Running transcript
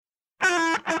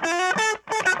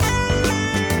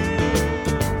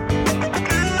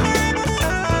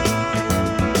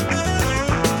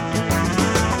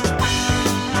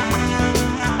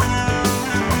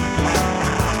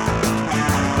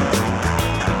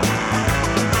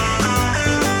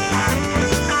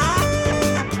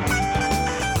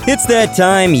It's that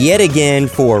time yet again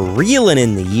for Reelin'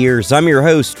 in the Years. I'm your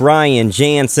host, Ryan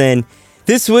Jansen.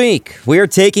 This week, we're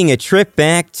taking a trip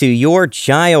back to your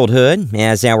childhood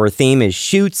as our theme is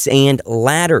Chutes and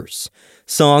Ladders.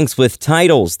 Songs with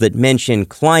titles that mention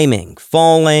climbing,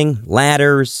 falling,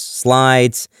 ladders,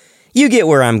 slides. You get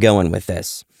where I'm going with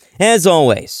this. As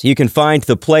always, you can find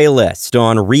the playlist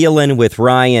on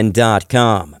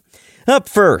reelinwithryan.com. Up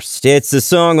first, it's a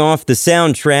song off the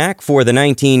soundtrack for the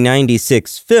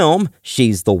 1996 film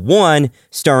She's the One,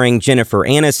 starring Jennifer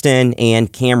Aniston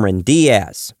and Cameron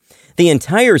Diaz. The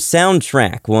entire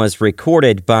soundtrack was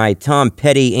recorded by Tom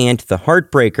Petty and the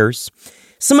Heartbreakers.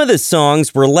 Some of the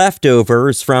songs were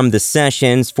leftovers from the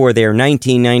sessions for their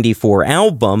 1994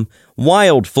 album,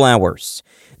 Wildflowers.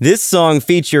 This song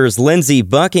features Lindsey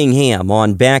Buckingham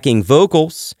on backing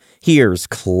vocals. Here's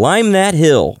Climb That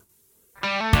Hill.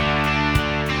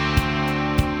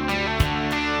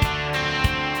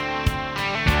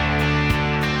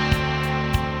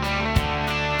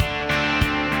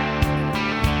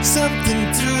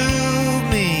 Something threw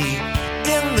me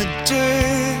in the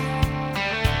dirt,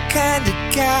 kinda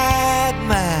got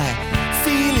my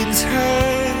feelings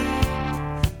hurt.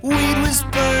 Weed was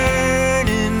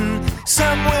burning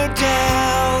somewhere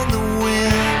down the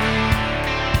wind.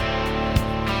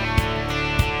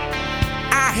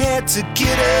 I had to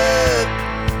get up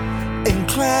and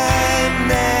climb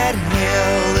that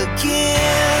hill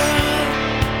again.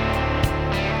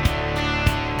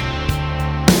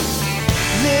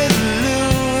 Little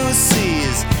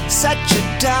Lucy's such a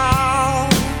doll,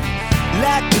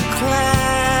 like a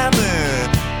climber,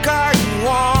 garden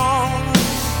wall.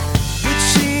 But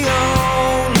she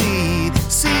only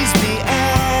sees me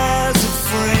as a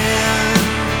friend.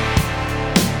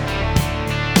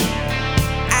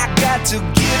 I got to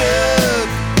get up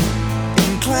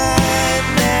and climb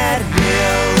that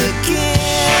hill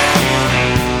again.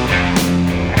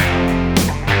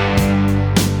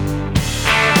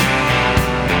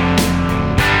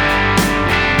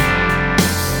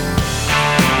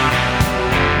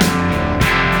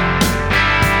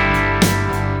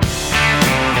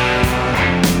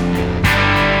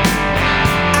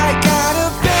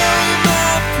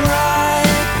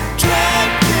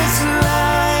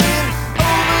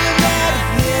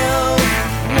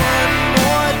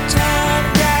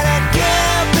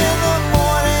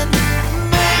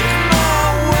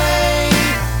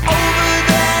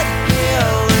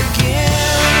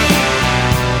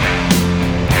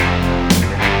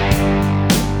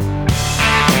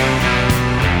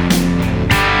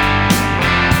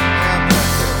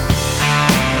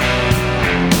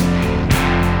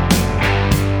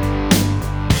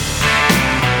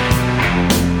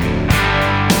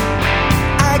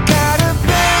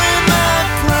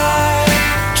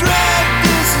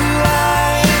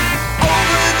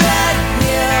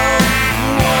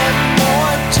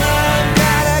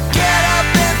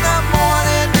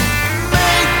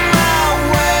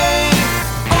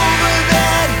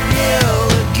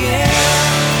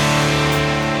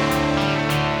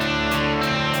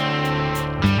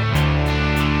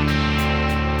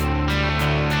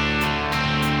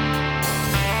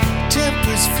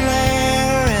 Tempers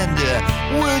flare and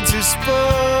words are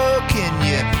spoken.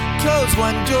 You close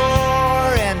one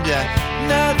door and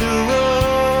another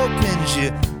opens.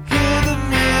 You hear the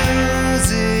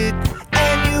music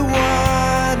and you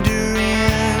wander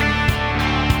in.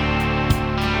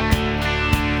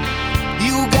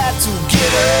 You got to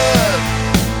get up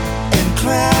and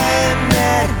climb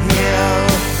that hill.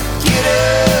 Get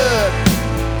up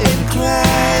and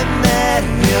climb that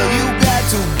hill. You got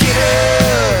to get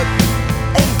up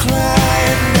and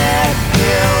climb that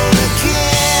hill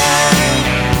again.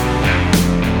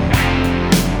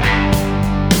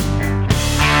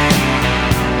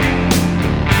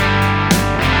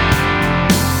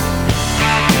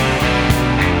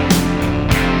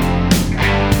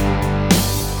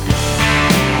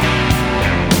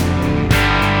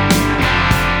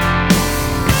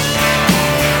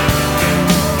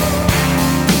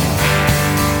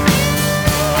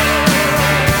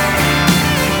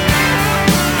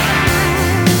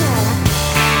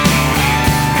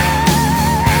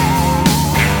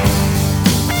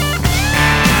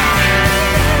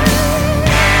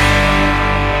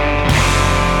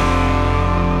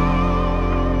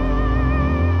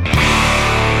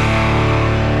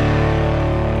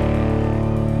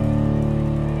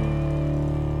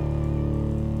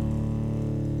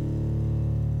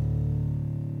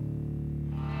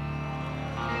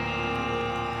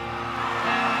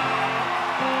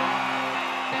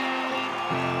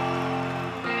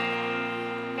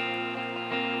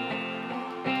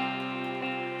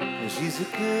 She's a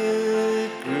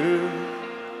good girl,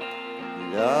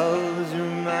 loves her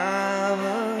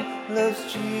mama,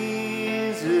 loves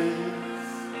Jesus.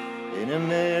 In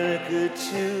America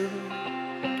too,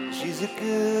 she's a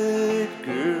good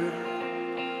girl.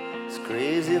 Is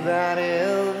crazy about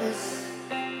Elvis,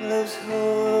 loves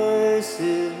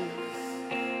horses,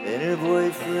 and her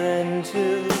boyfriend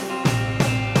too.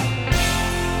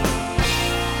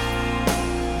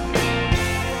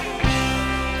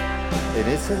 And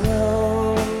it's a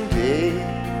long day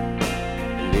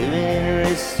living in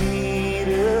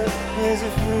Reseda. There's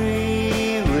a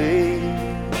freeway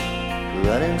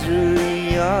running through the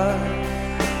yard,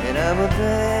 and I'm a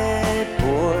bad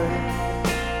boy,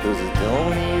 'cause I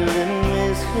don't even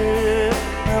miss her.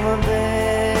 I'm a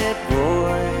bad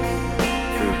boy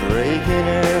for breaking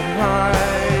her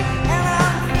heart. And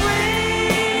I'm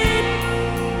free.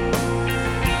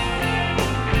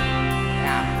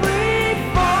 I'm free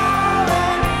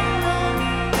falling.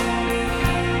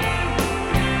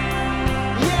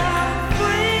 Yeah, I'm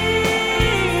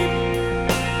free.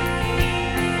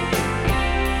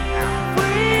 I'm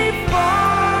free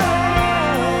falling.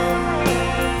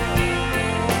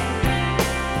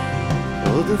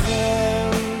 Oh, the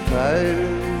vampires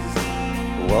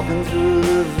walking through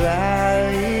the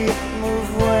valley move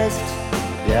west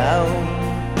down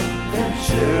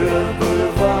Ventura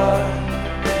Boulevard,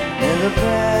 and the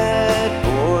bad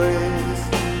boys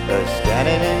are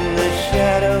standing in the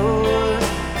shadows,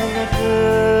 and the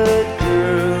good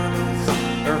girls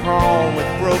are home with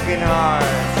broken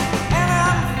hearts. And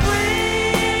I'm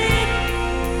free.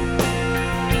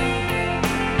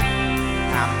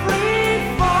 I'm free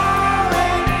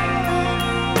falling.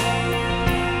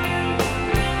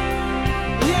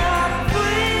 Yeah, I'm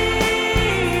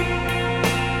free.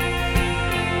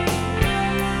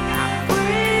 I'm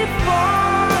free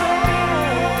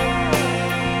falling.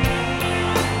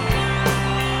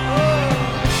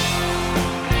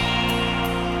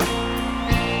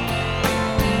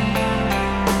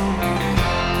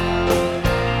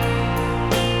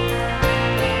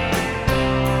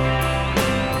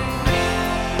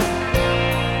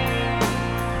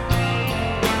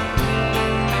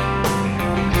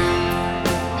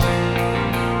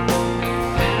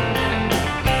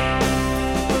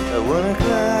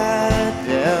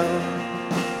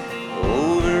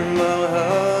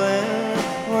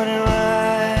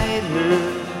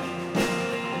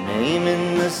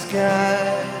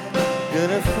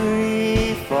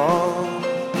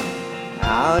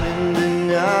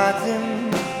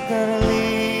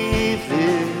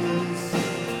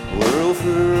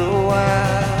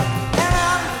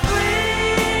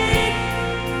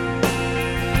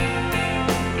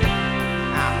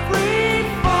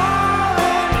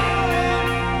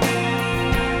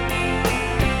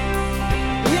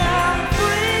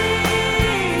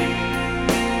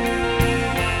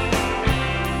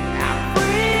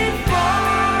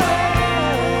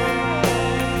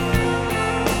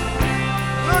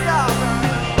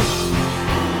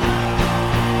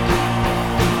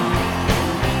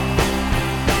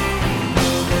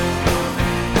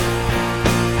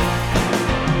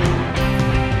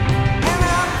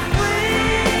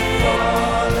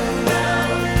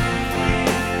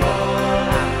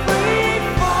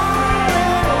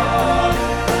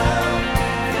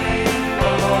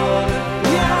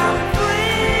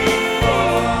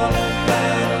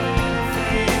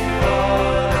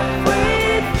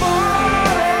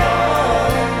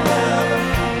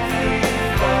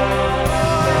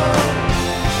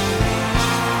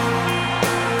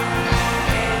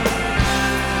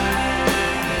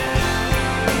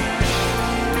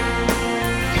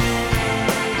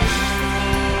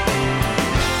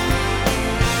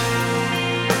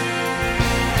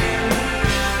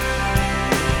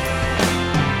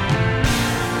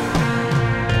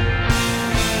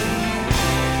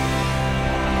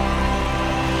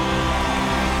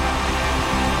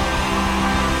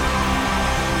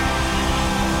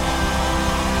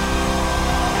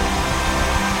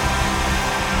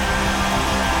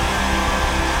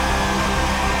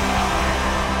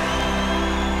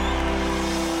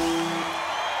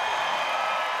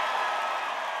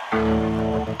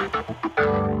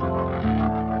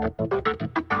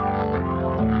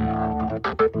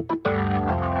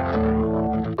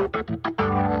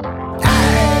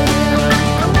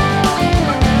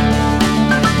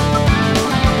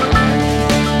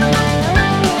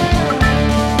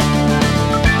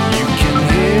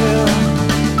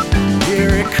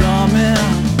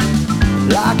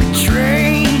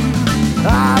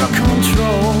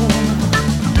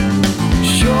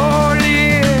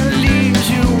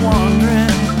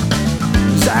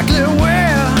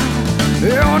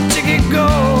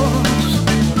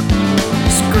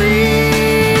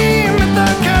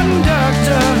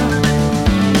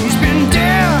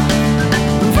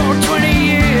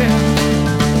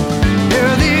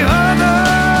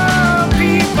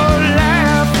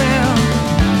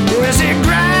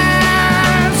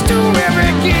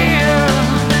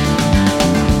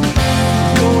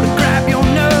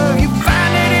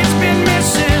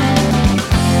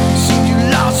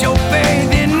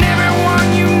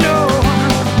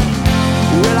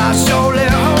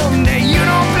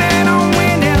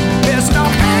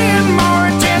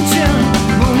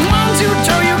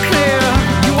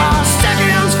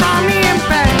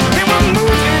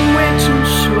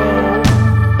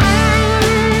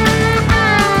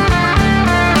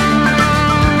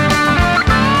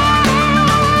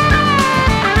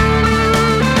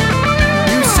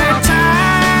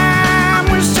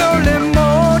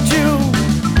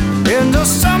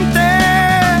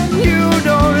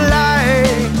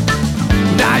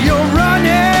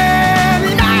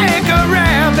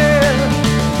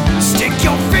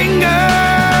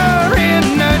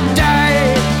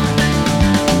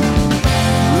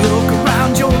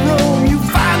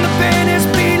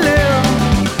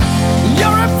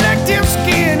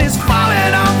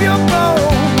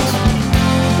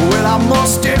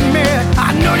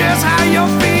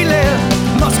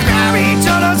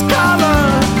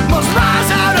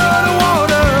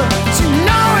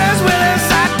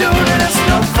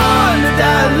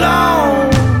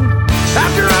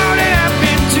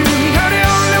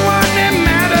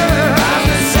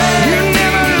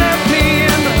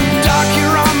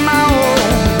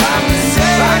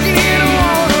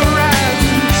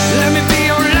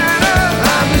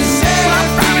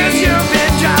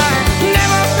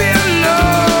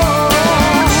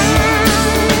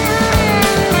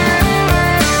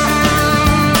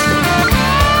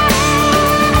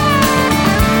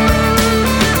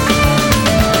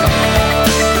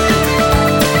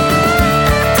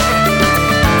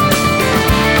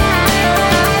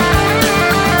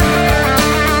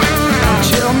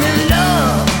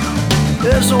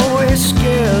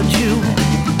 scared you,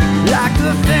 like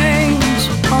the things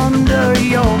under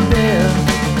your bed.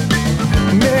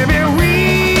 Maybe we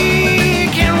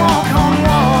can walk on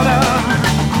water,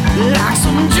 like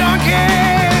some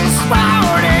junkies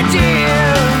already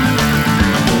did.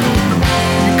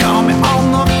 You call me on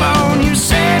the phone, you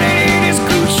said it is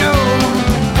crucial.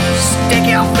 Stick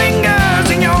your fingers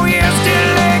in your ears till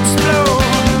they explode.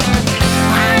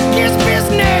 I guess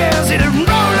business, it'll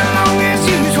roll along as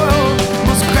usual.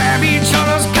 Must grab each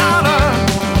other's collar,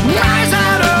 rise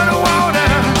out of the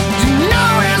water. You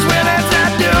know as well as I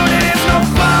do that it's no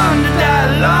fun to die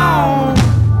alone.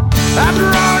 After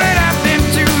all that I've been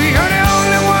through, you're the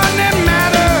only one that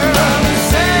matters.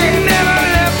 You never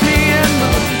left me in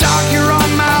the dark, you're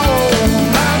on my own.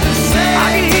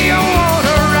 I can hear your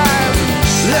water rise,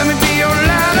 let me be your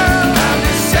ladder.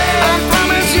 I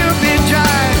promise you'll be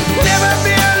dry, never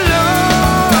be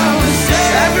alone.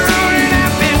 After all that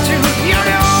I've been through, you're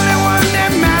the only one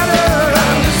that matters.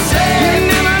 You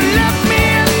never left me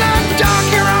in the dark,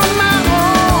 you're on my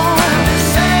own.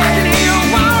 I can hear your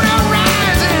water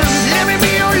rising, let me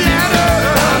be your ladder.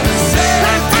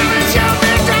 I promise you'll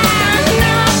be dry,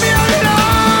 never be alone.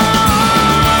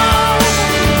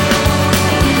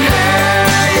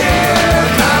 Hey, yeah,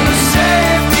 come to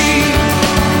safety.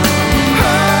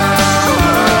 Oh,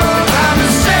 come to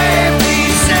safety,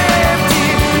 safety.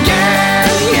 Yeah,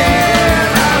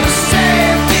 yeah, come to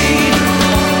safety.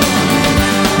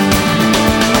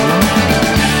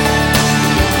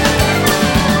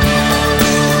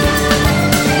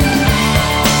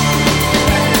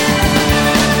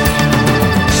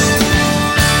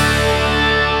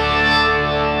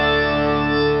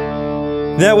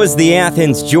 That was the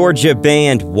Athens, Georgia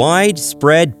band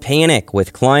Widespread Panic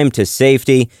with Climb to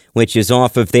Safety, which is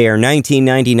off of their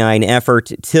 1999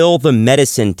 effort Till the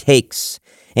Medicine Takes.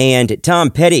 And Tom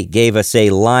Petty gave us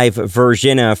a live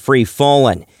version of Free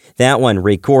Fallin'. That one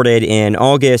recorded in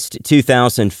August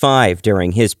 2005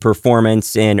 during his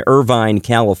performance in Irvine,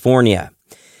 California.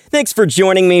 Thanks for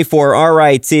joining me for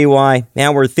RITY.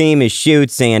 Our theme is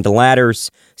Chutes and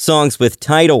Ladders, songs with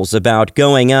titles about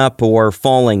going up or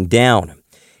falling down.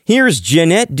 Here's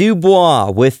Jeanette Dubois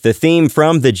with the theme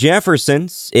from The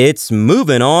Jeffersons. It's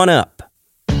Moving On Up.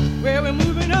 Well, we're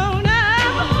moving on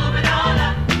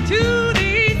up, to the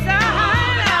east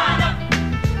side,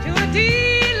 to a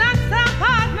deluxe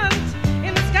apartment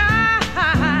in the sky.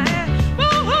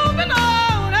 We're moving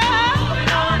on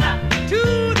up, to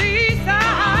the east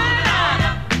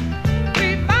side. We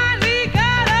finally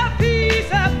got a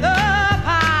piece of the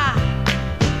pie.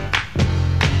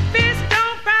 Fish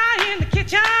don't fry in the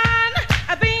kitchen,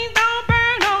 beans don't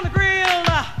burn on the grill.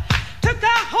 Took a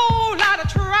whole lot of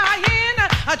trying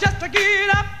just to get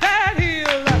up that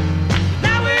hill.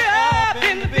 Now we're up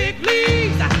in the big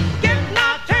leagues, getting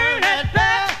our turn at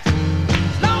bat.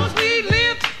 As long as we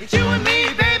live, it's you and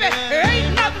me, baby. There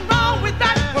ain't nothing wrong with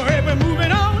that. We're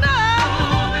moving on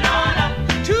up,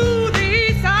 to the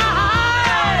east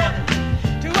side,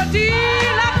 to a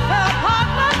deluxe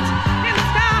apartment in the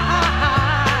sky.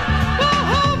 We're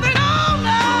moving on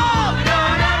up,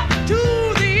 to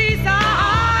the east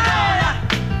side.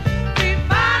 We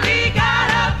finally got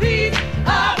a piece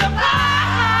of the pie.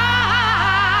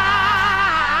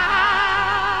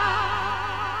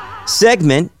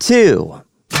 Segment 2.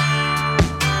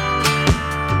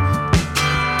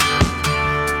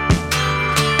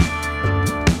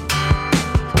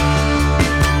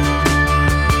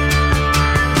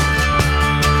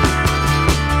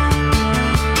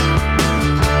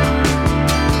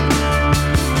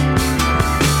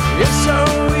 It's so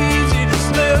easy to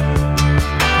slip.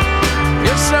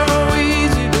 It's so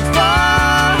easy to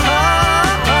fall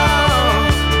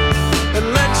and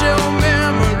let your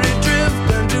memory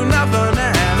drift and do nothing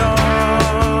at all.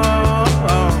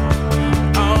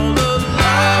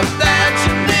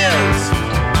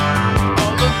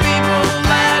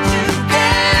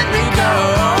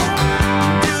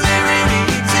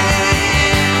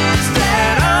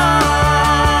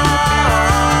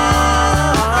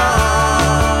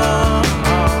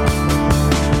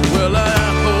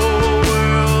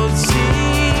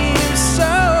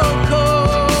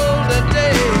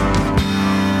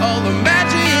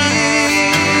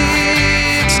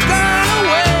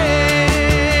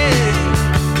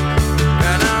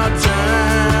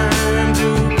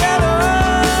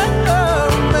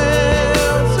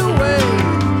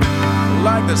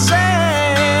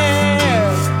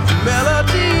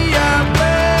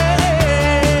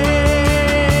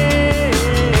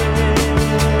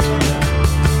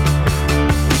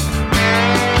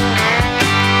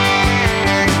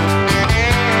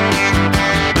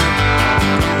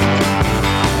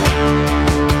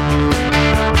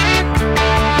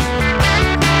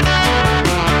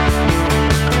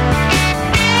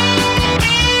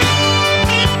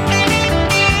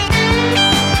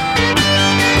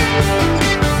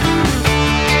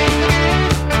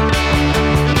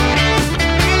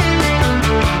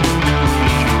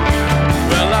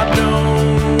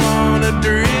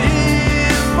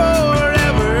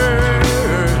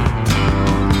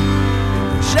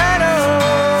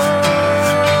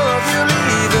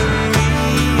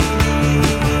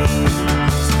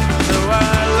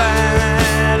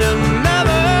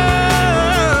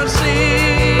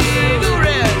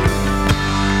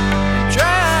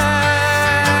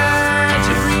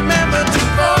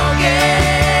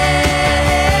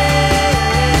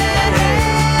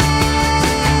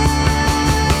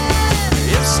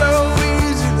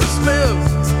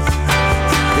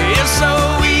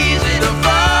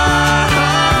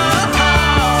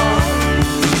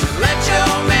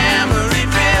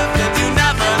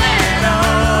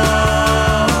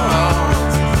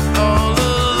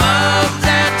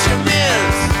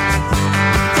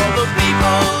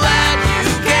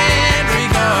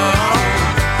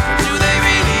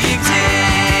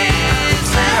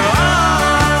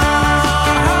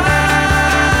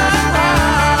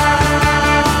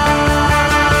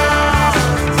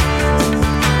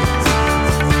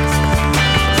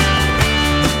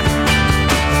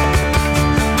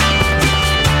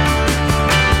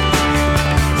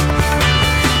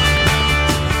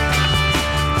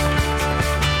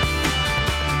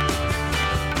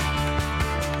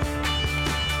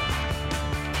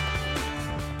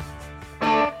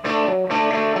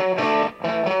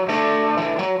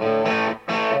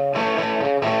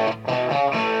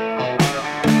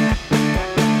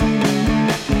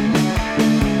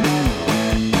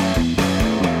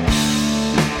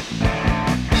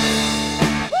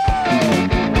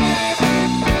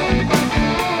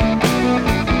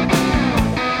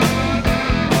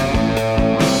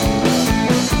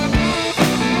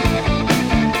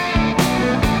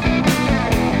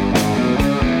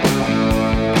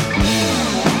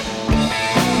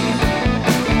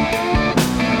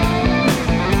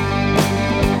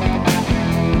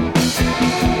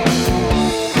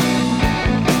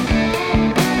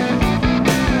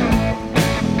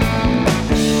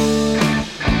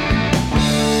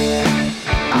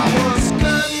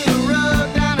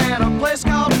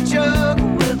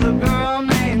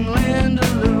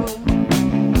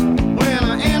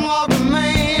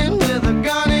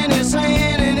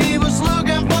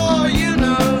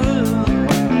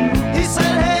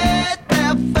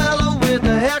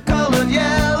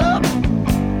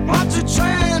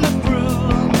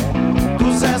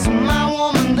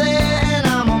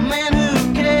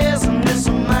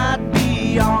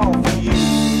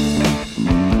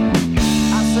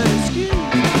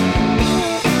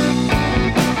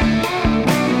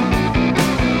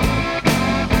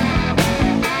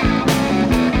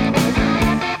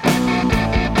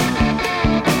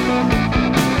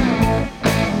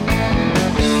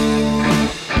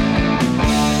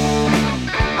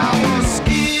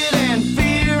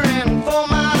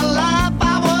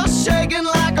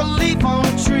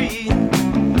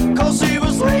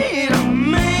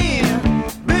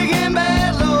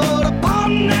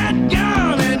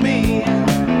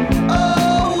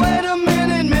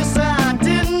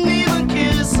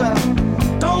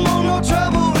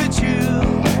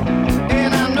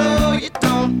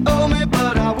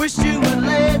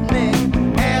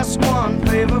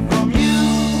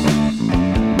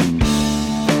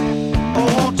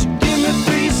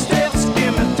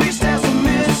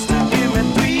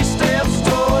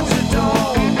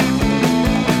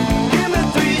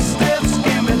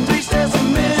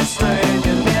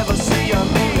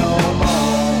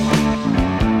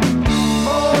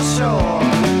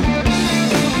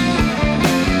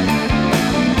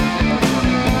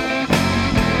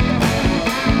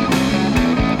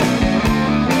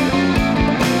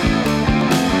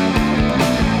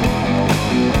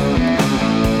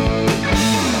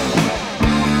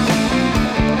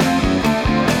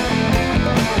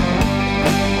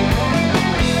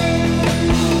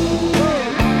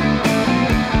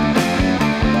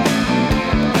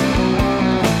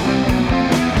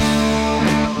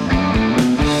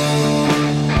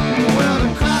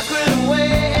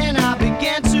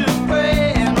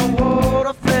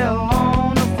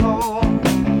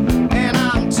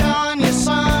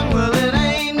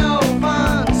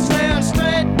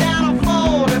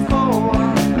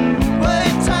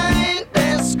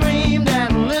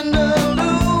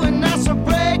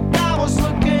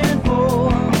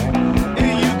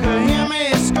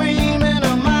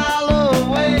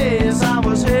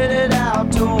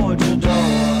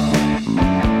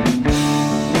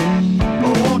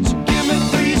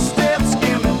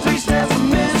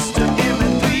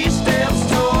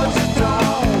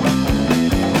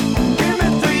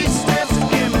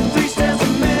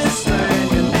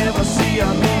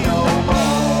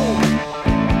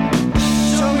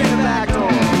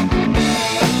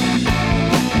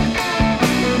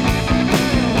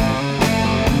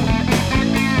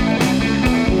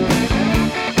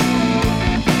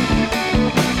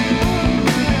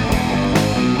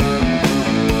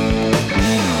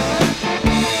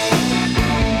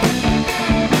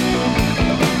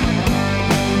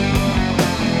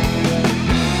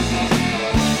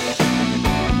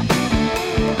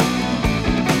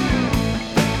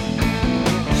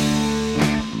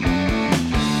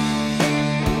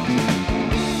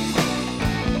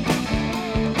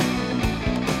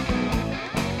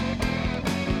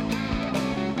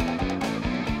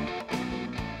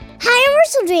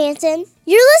 Jansen.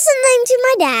 You're listening to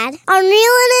my dad on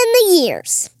Reelin' in the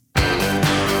Years.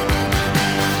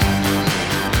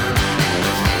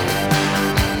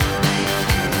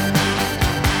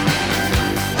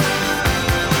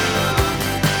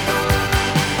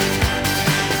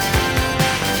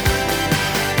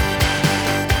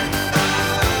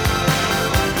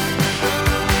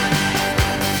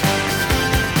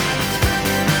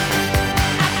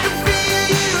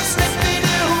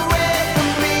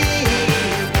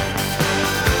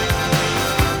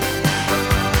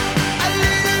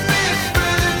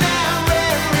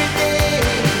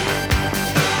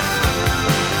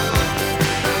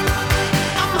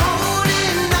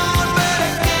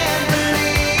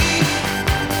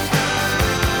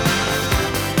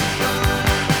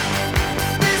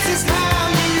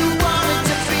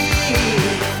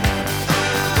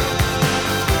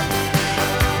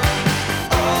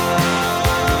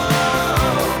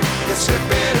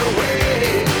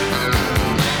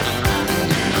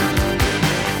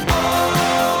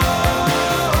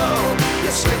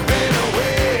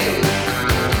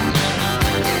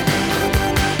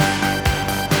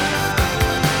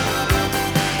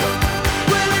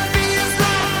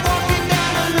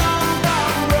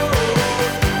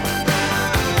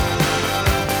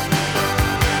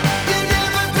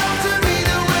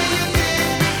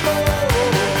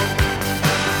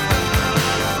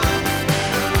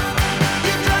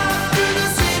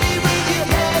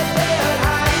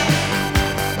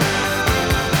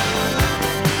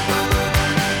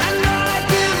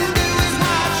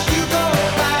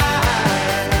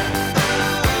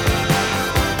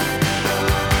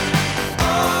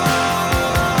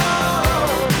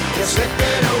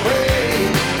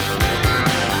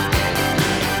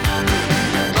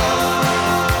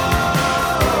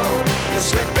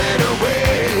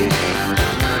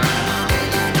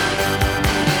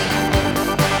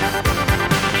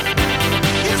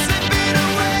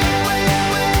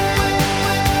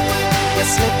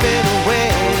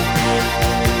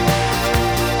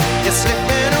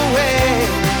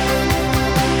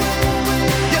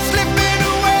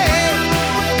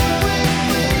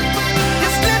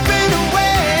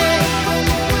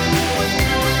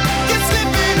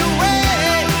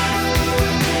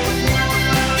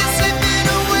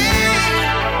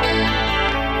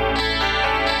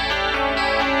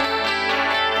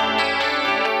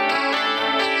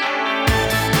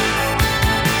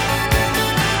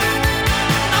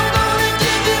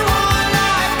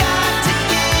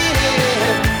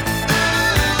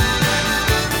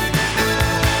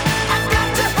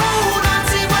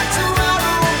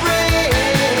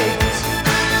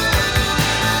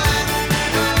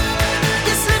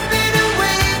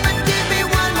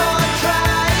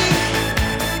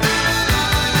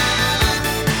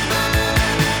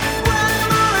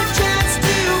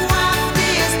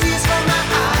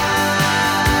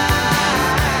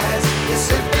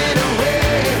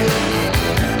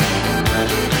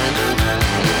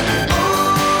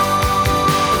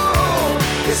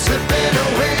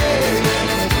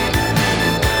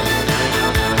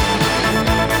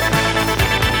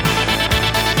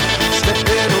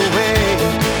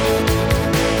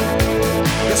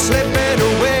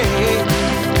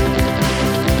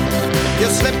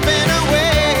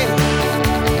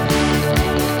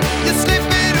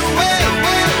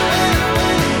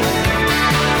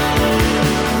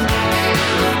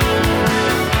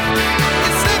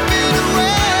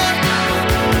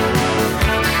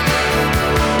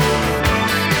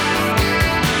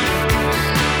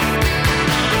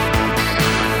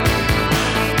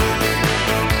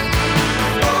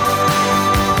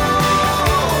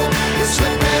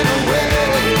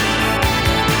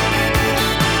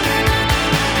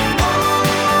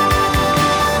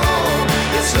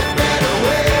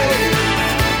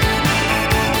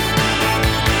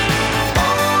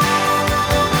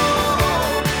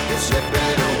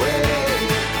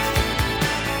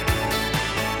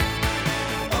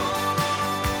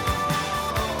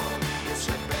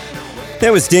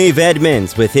 That was Dave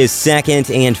Edmunds with his second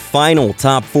and final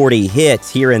top 40 hit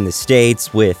here in the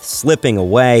States with Slipping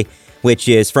Away, which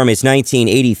is from his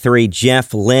 1983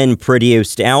 Jeff Lynne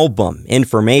produced album,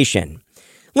 Information.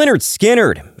 Lynyrd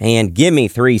Skynyrd and Give Me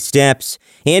 3 Steps,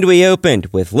 and we opened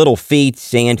with Little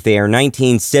Feat and their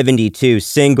 1972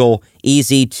 single,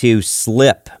 Easy to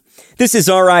Slip. This is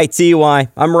RITY.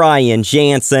 I'm Ryan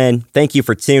Jansen. Thank you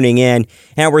for tuning in.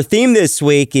 Our theme this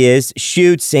week is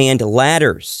Chutes and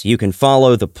Ladders. You can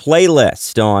follow the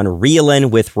playlist on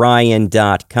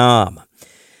reelinwithryan.com.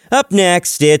 Up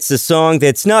next, it's a song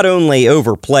that's not only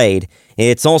overplayed,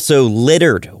 it's also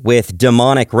littered with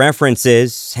demonic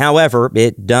references. However,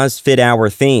 it does fit our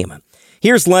theme.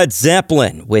 Here's Led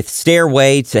Zeppelin with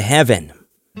Stairway to Heaven.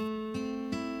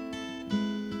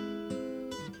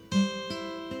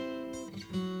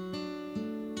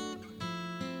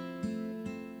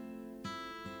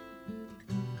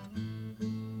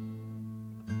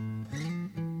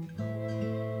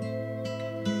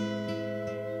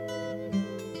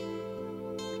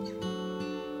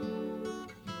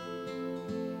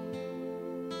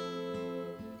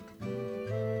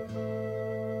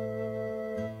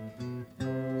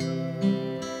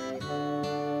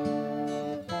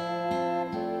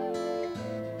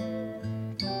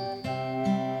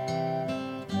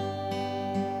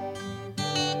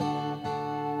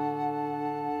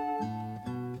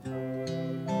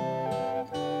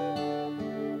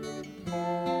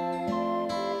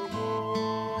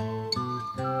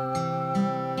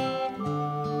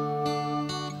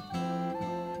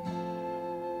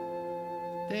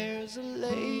 There's a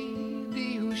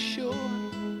lady who's sure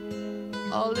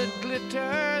all that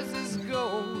glitters is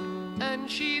gold, and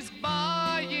she's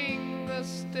buying a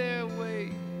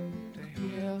stairway to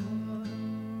heaven.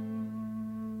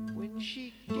 When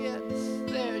she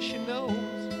gets there, she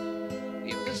knows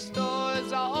if the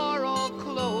stores are all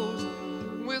closed,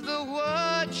 with a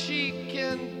word she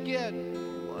can get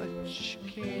what she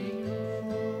came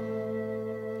for.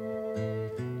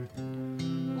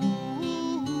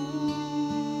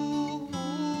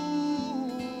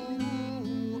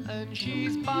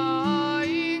 She's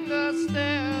buying a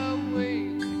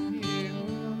stairway to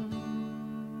heaven.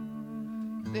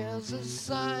 There's a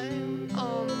sign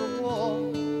on the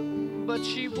wall, but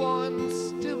she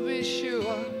wants to be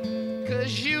sure,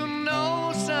 'cause you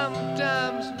know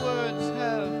sometimes words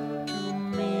have two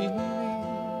meanings.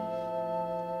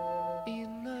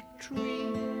 In a tree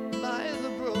by the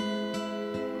brook,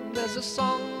 there's a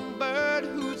songbird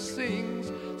who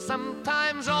sings.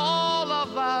 Sometimes all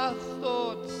of our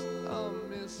thoughts are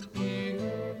misgiven.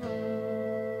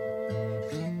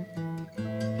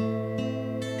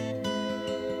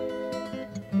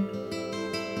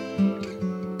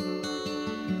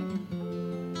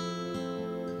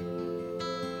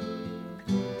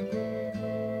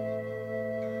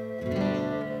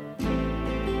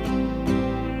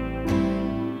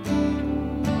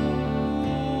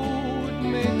 It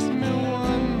makes me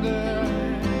wonder.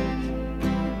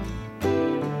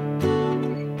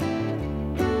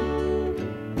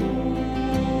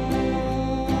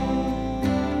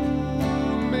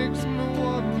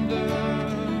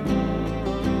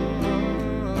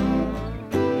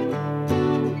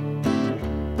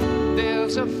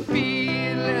 There's a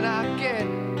feeling I get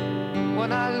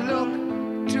when I look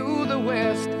to the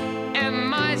west, and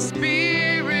my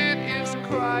spirit is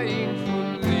crying for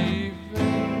leaving.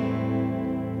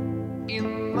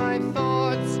 In my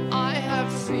thoughts I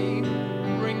have seen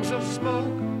rings of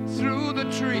smoke through the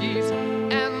trees,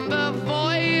 and the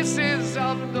voices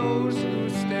of those who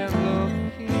stand looking.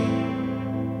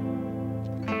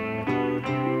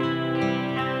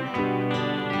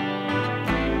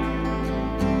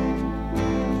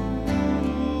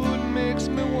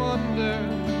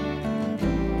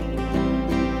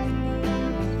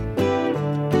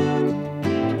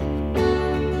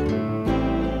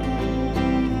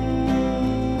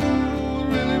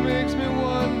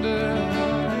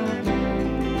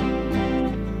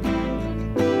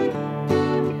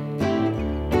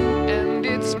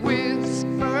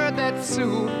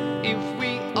 Soon, if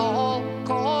we all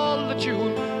call the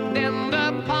tune, then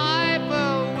the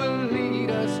piper will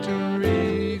lead us to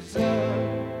reason,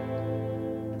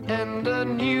 and a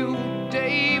new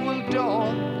day will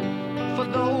dawn for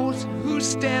those who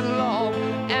stand long,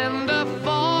 and the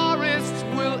forests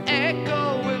will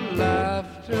echo with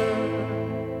laughter.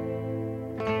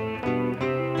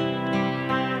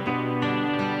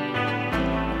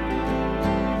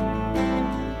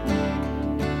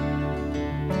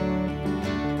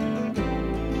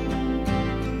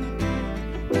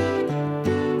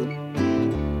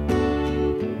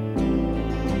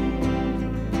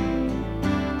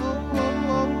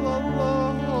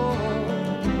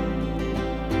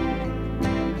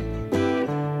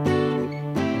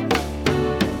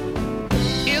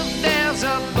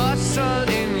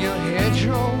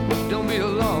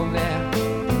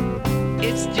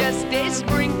 Just a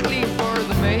sprinkling for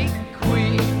the May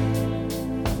Queen.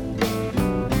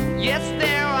 Yes,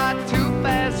 there are two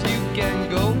paths you can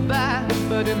go by,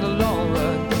 but in the long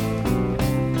run,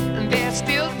 there's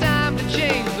still time to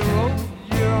change the road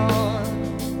you're on.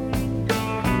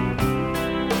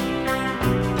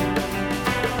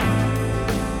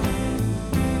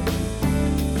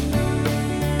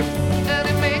 And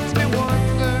it makes me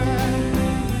wonder.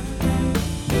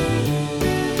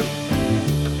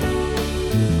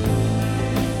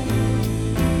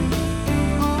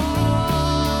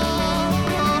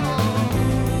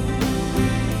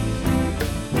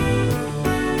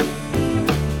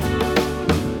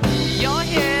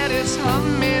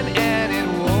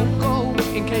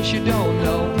 case you don't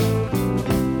know,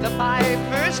 the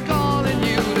piper's calling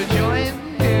you to join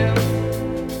him.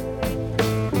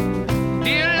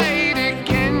 Dear lady,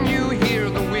 can you hear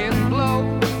the wind blow?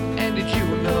 And did you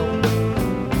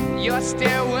know your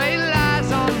stairway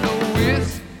lies on the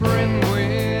whispering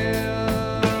wind?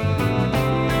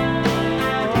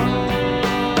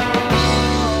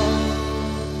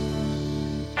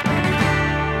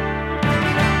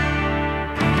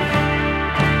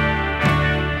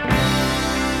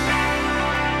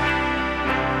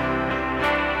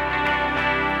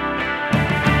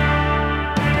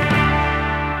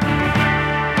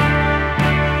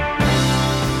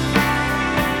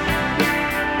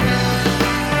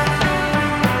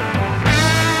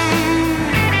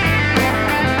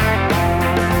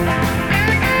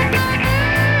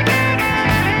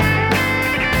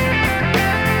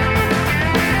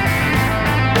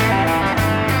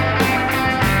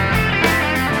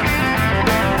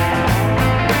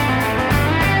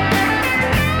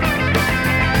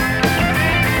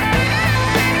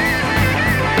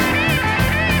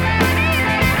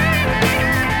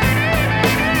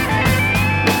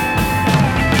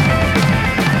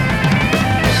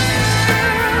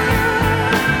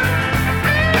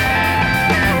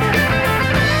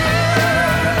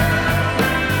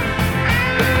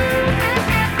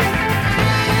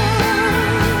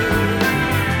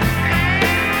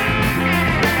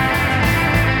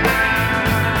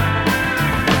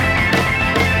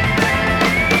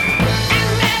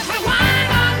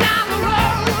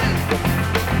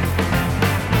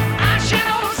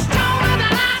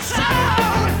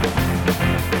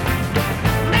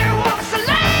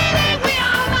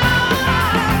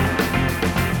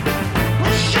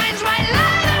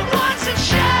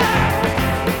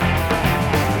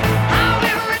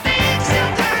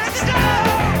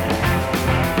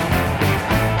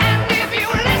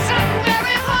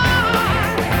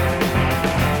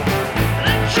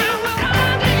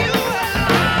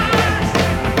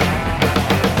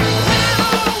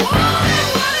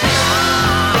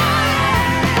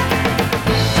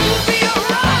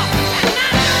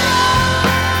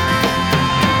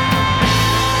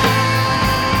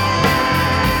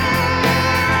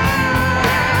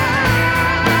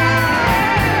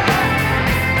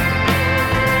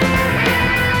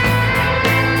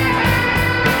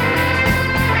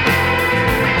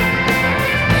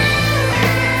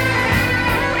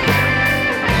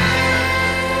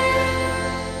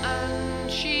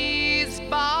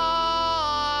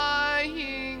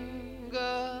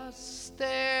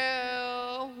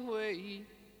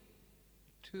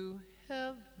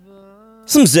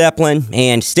 Some Zeppelin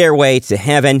and Stairway to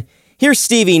Heaven. Here's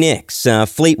Stevie Nicks,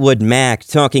 Fleetwood Mac,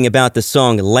 talking about the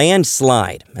song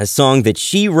Landslide, a song that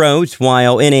she wrote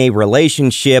while in a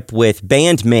relationship with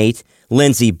bandmate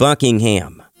Lindsey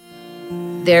Buckingham.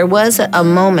 There was a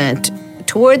moment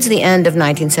towards the end of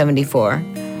 1974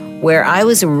 where I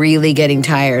was really getting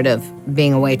tired of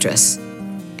being a waitress.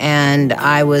 And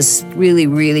I was really,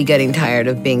 really getting tired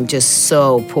of being just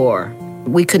so poor.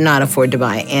 We could not afford to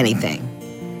buy anything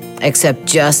except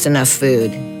just enough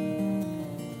food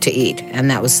to eat,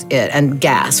 and that was it, and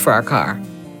gas for our car.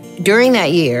 During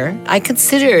that year, I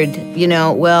considered,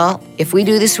 well, if we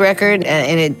do this record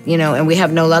and it, and we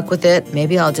have no luck with it,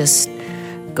 maybe I'll just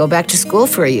go back to school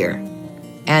for a year.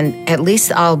 And at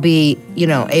least I'll be,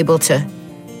 able to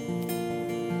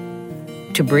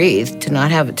breathe, to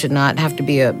not have to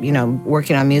be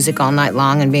working on music all night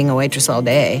long and being a waitress all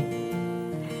day.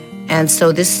 And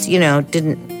so this,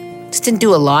 didn't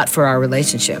do a lot for our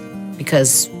relationship,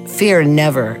 because fear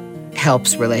never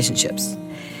helps relationships.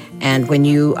 And when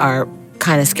you are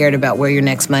kind of scared about where your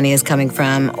next money is coming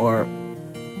from, or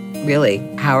really,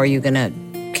 how are you going to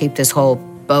keep this whole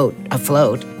boat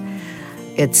afloat,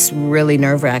 it's really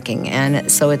nerve-wracking. And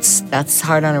so that's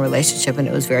hard on a relationship, and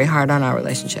it was very hard on our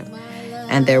relationship.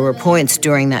 And there were points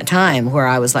during that time where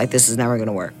I was like, this is never going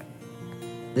to work.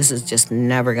 This is just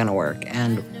never going to work,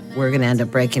 and we're going to end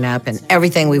up breaking up, and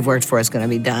everything we've worked for is going to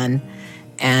be done,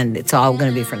 and it's all going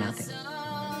to be for nothing.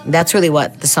 That's really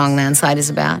what the song Landslide is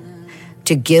about.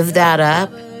 To give that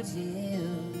up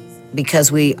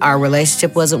because our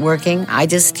relationship wasn't working. I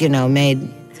just, made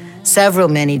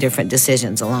many different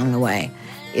decisions along the way.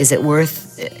 Is it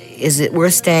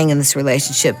worth staying in this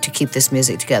relationship to keep this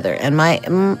music together? And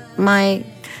my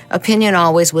opinion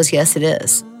always was, yes, it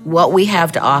is. What we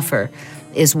have to offer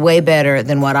is way better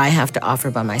than what I have to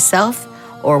offer by myself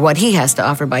or what he has to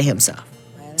offer by himself.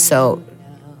 So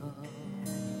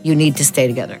you need to stay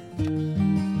together.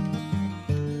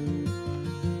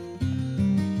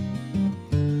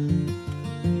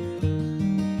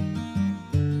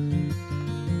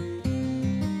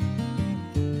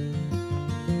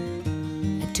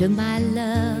 took my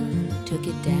love, took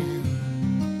it down.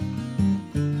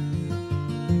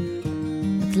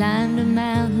 I climbed a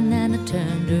mountain and I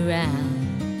turned around,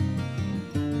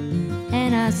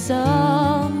 and I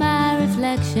saw my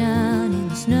reflection in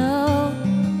the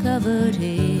snow-covered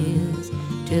hills,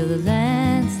 till the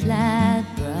landslide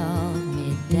brought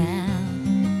me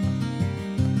down.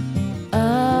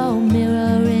 Oh,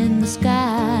 mirror in the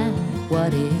sky,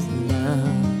 what is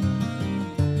love?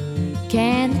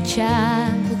 Can the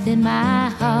child within my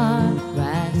heart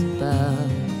rise above?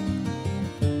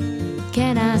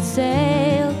 Can I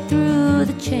sail through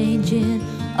the changing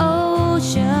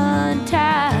ocean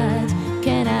tides?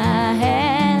 Can I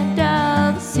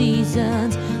handle the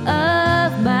seasons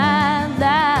of my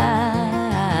life?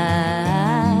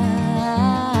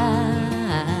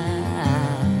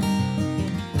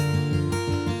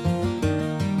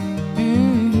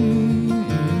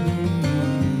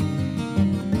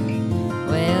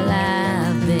 Well,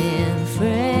 I've been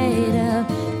afraid of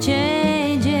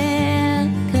changing,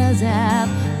 'cause I've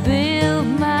built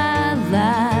my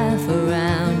life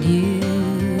around you.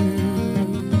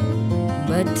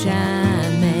 But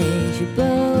time makes you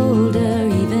bolder,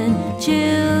 even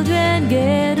children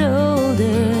get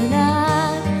older, and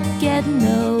I'm getting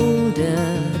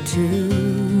older too.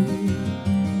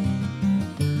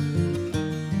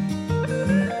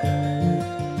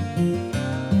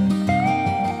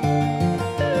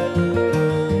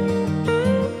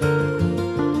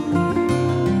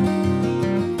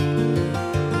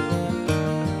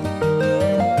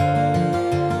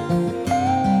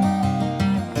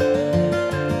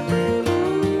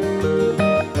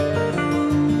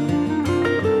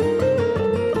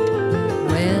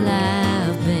 Well,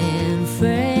 I've been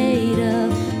afraid of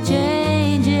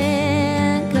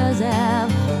changing, 'cause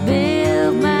I've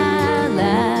built my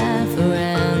life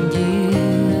around you.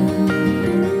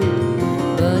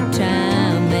 But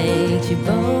time makes you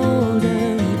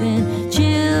bolder, even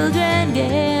children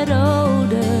get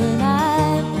older, and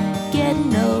I'm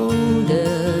getting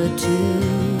older too.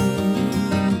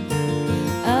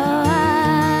 Oh,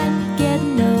 I'm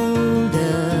getting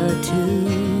older too.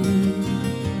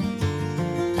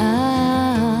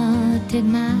 Ah, take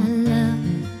my love,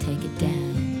 take it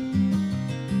down.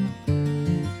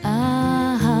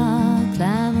 Ah,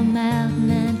 climb a mountain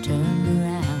and turn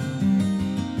around.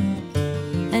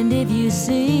 And if you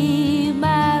see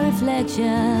my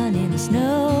reflection in the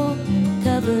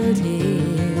snow-covered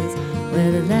hills,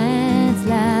 where the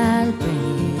landslide will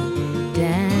bring it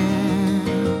down.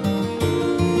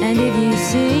 And if you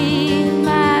see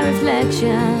my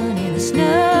reflection in the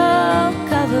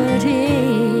snow-covered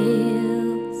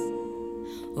hills,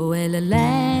 well, a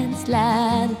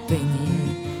landslide will bring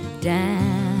it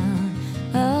down.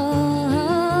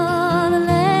 Oh, the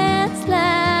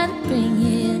landslide will bring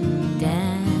it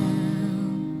down.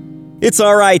 It's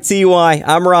all right, TY.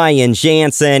 I'm Ryan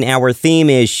Jansen. Our theme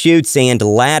is Chutes and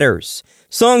Ladders.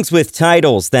 Songs with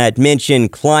titles that mention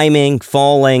climbing,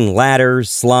 falling, ladders,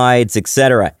 slides,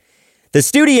 etc. The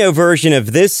studio version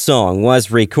of this song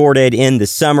was recorded in the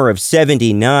summer of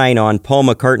 '79 on Paul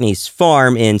McCartney's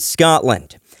farm in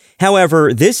Scotland.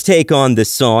 However, this take on the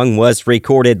song was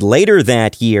recorded later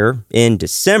that year, in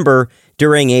December,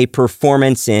 during a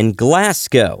performance in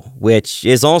Glasgow, which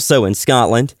is also in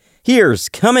Scotland. Here's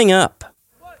Coming Up.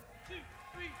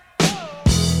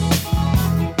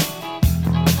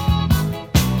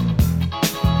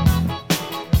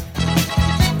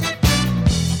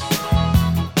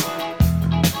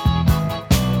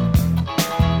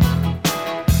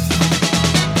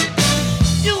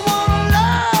 You wanna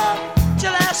love to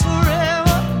last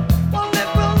forever, one that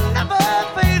will never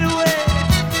fade away.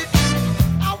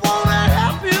 I wanna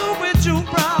help you with your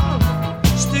problem.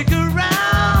 Stick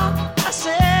around, I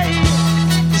say.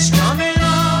 It's coming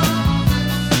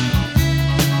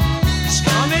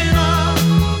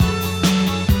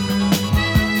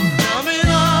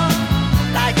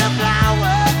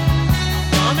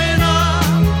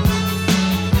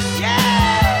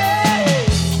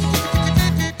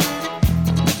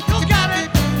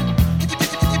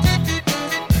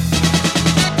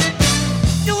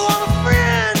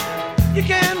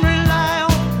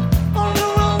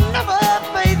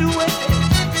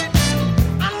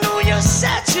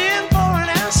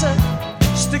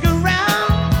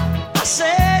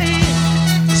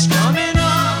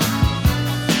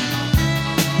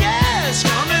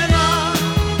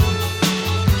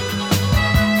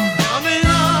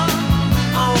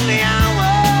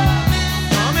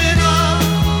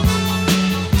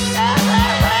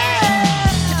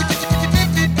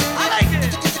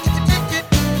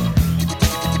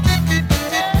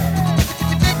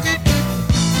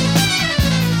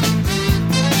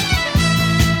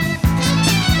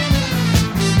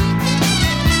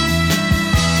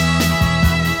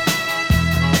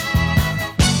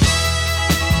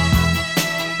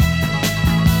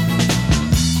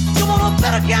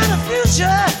what kind of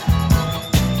future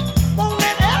won't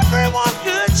let everyone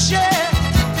good share?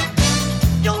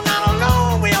 You're not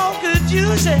alone, we all could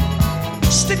use it.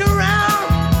 Stick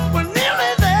around, we're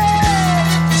nearly there.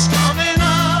 It's coming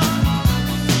up,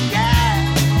 yeah,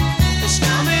 it's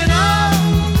coming up.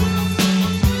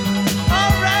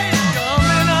 All right, it's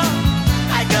coming up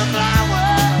like a flower.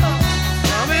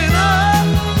 Coming up.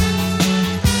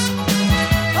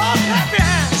 Oh, clap your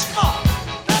hands, come on,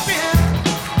 clap your hands.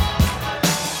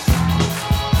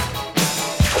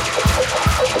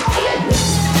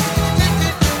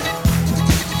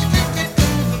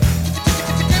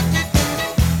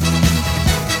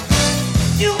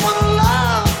 You want a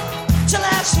love to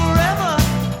last forever,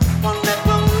 one that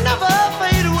will never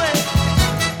fade away.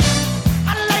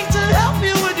 I'd like to help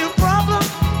you with your problem.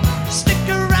 Stick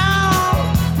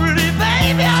around, pretty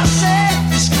baby, I said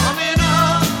it's coming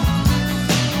up.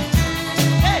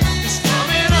 Hey, it's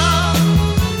coming up.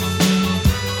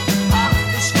 Oh,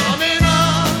 it's coming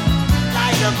up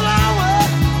like a flower.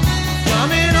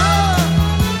 Coming up,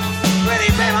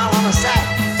 pretty baby, I wanna say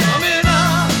coming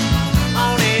up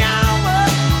on the hour.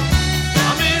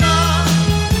 Coming up,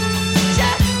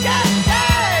 yeah, yeah,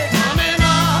 yeah. Coming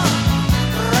up,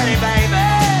 pretty baby.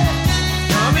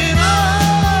 Coming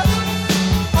up,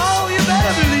 oh, you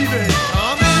better believe it.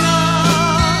 Coming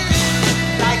up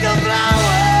like a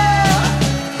flower.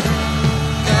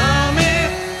 Coming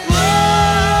up.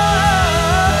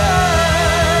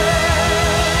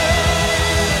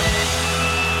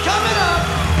 Coming up.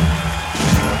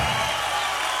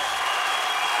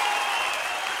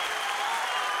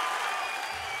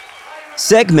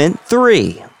 Segment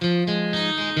 3.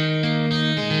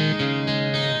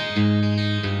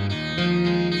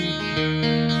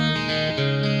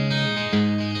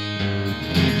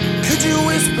 Could you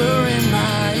whisper in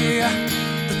my ear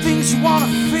the things you wanna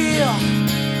feel?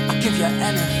 I'll give you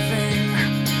anything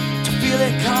to feel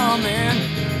it coming.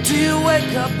 Do you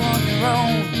wake up on your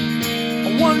own? I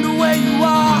wonder where you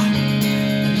are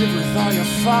and live with all your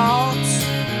faults.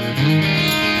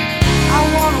 I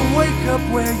wanna wake up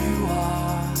where you are.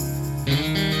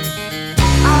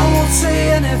 I won't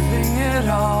say anything at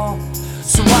all.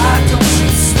 So why don't you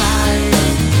smile?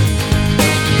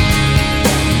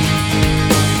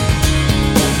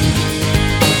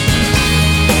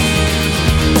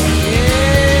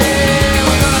 Yeah,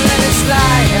 we're gonna let it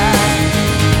slide.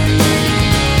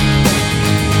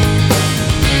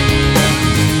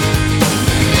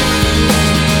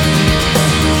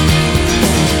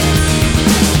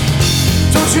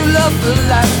 Don't you love the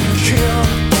life you killed?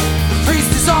 The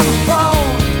priest is on the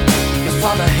phone. Your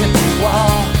father hit the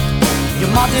wall.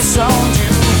 Your mom disowned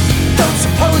you. Don't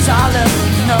suppose I'll ever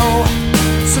know.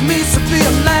 So means to be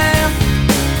a man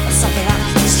or something I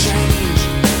can exchange.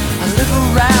 I live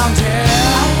around here.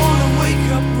 I wanna wake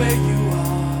up where you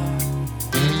are.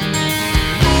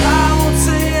 I won't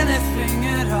say anything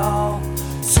at all.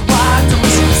 So why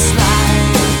don't you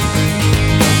slide?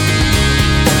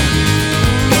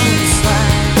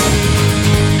 Slide.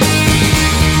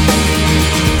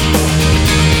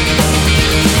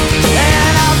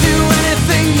 And I'll do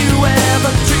anything you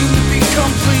ever dreamed to be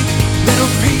complete.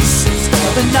 Little pieces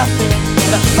of the nothing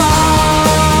that fall.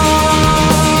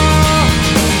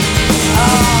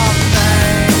 Oh,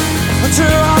 babe, put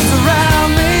your arms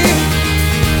around me.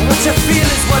 What you feel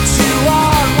is what you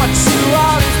are, and what you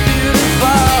are is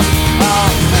beautiful. Oh,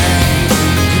 babe,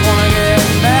 you wanna get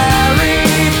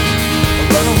married or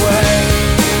run away?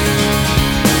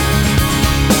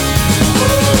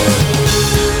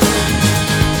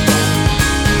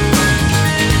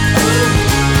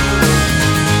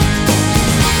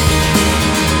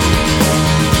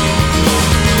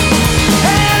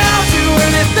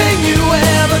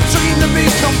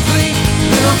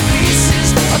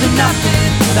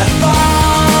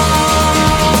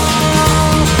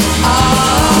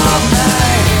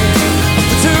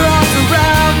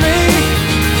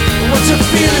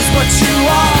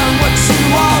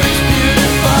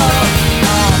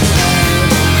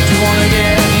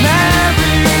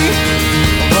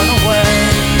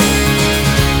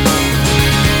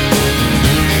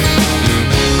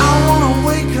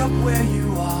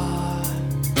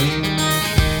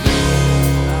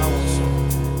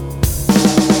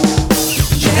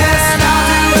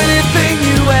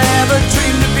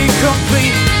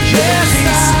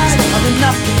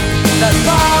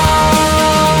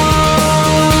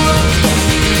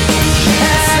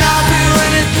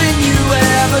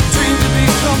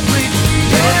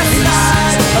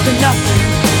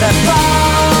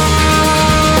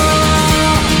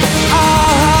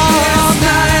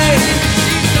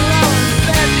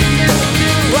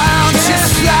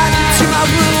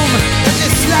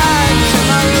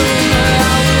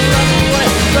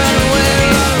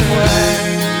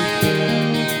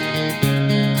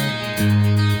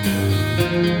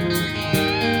 She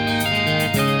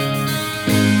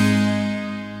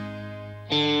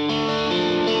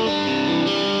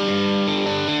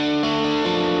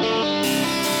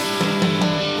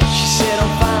said,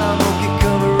 I'm fine, I'm okay,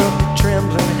 cover up your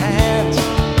trembling hands.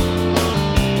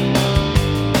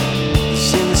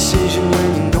 It's indecision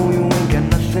when you know you ain't got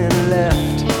nothing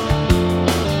left.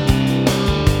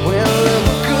 Well, there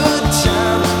were good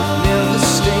times, never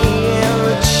stay, and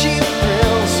the cheap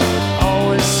thrills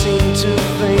always seem to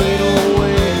fade away.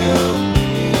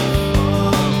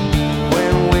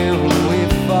 When will we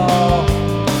fall?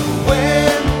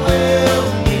 When will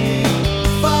we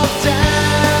fall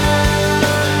down?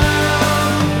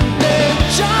 Then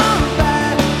jump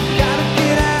back, gotta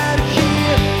get out of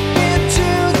here. Been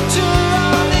too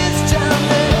long this time.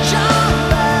 Then jump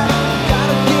back,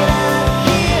 gotta get out of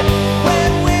here.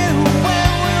 When will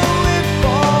we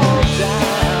fall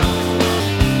down?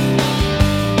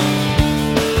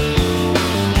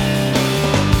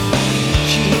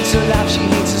 She hates her life, she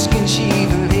hates her skin, she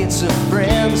even hates her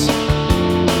friends.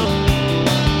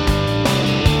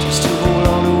 Just to hold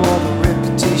on to all the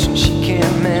reputation she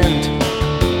can't mend.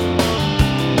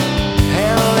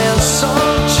 And there's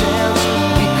some chance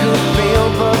we could fail,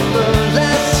 but the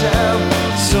last time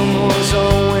someone's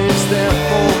always there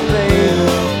for bail.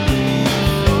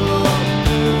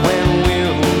 When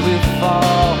will we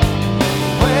fall?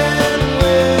 When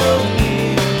will we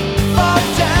fall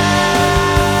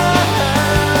down?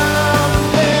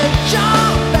 Then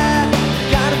jump back,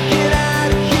 gotta get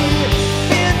out of here.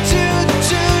 Been too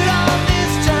long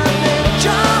this time. Then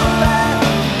jump back,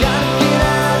 gotta get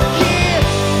out of here.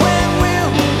 When will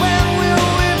we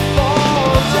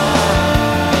fall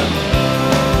down?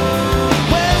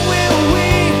 When will we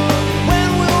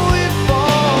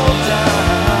fall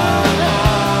down?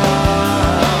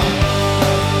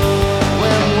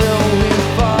 When will we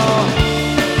fall?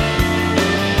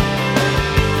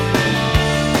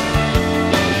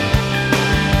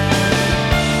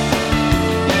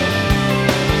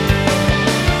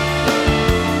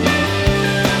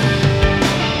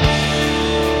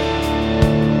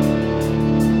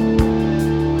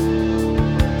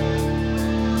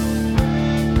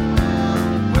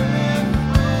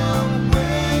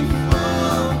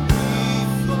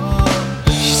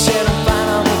 She said, I'm fine,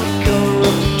 I'm okay, cover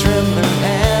up your trembling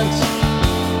hands.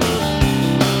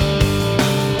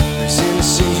 There's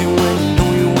indecision when you know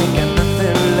you ain't got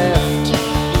nothing left.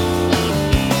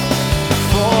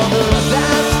 For the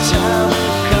last time,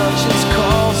 conscience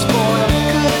calls for a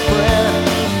good friend.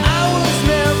 I was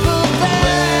never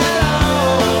there at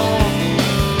all.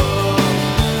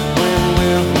 When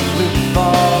will we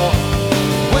fall?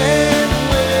 When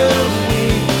will we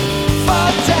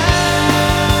fall down?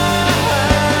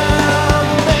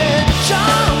 Then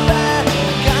jump back,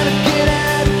 gotta get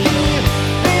out of here.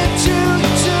 Been too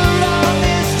long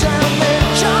this time. Then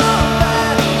jump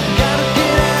back, gotta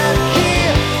get out of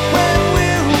here. When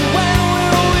will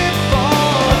we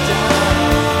fall down?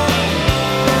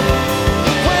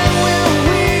 When will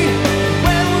we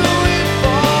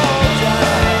fall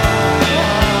down?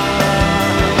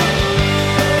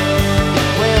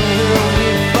 When will we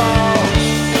fall?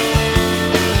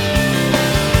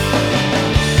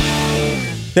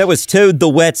 That was Toad the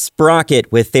Wet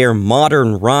Sprocket with their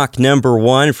modern rock number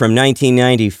one from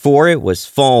 1994. It was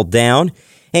Fall Down.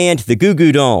 And the Goo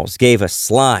Goo Dolls gave us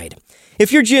Slide.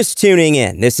 If you're just tuning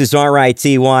in, this is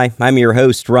RITY. I'm your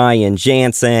host, Ryan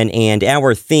Jansen, and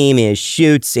our theme is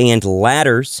Chutes and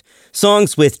Ladders,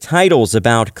 songs with titles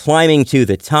about climbing to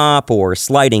the top or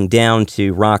sliding down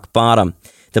to rock bottom.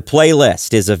 The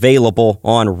playlist is available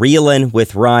on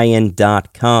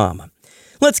reelinwithryan.com.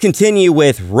 Let's continue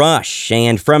with Rush,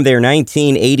 and from their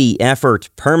 1980 effort,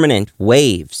 Permanent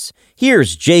Waves,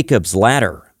 here's Jacob's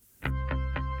Ladder.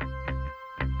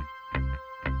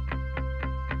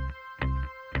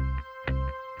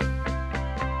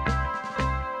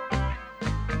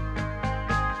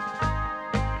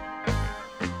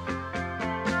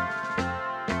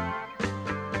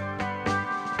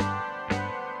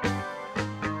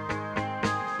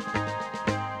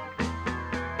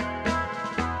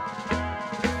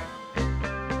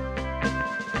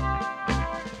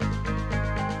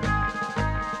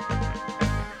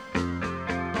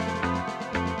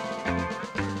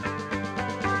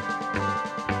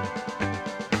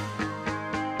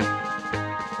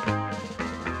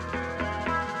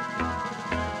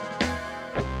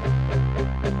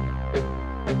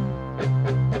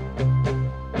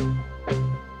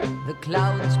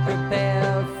 Clouds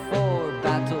prepare for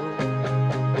battle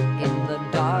in the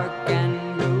dark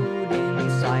and brooding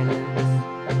silence.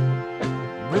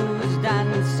 Bruised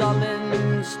and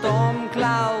sullen storm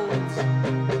clouds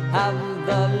have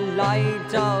the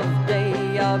light of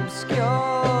day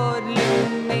obscured,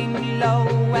 looming low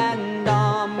and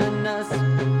ominous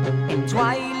in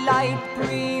twilight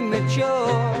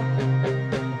premature.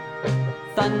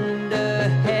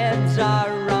 Thunderheads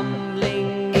are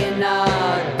rumbling in a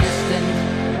distant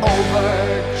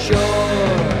overture.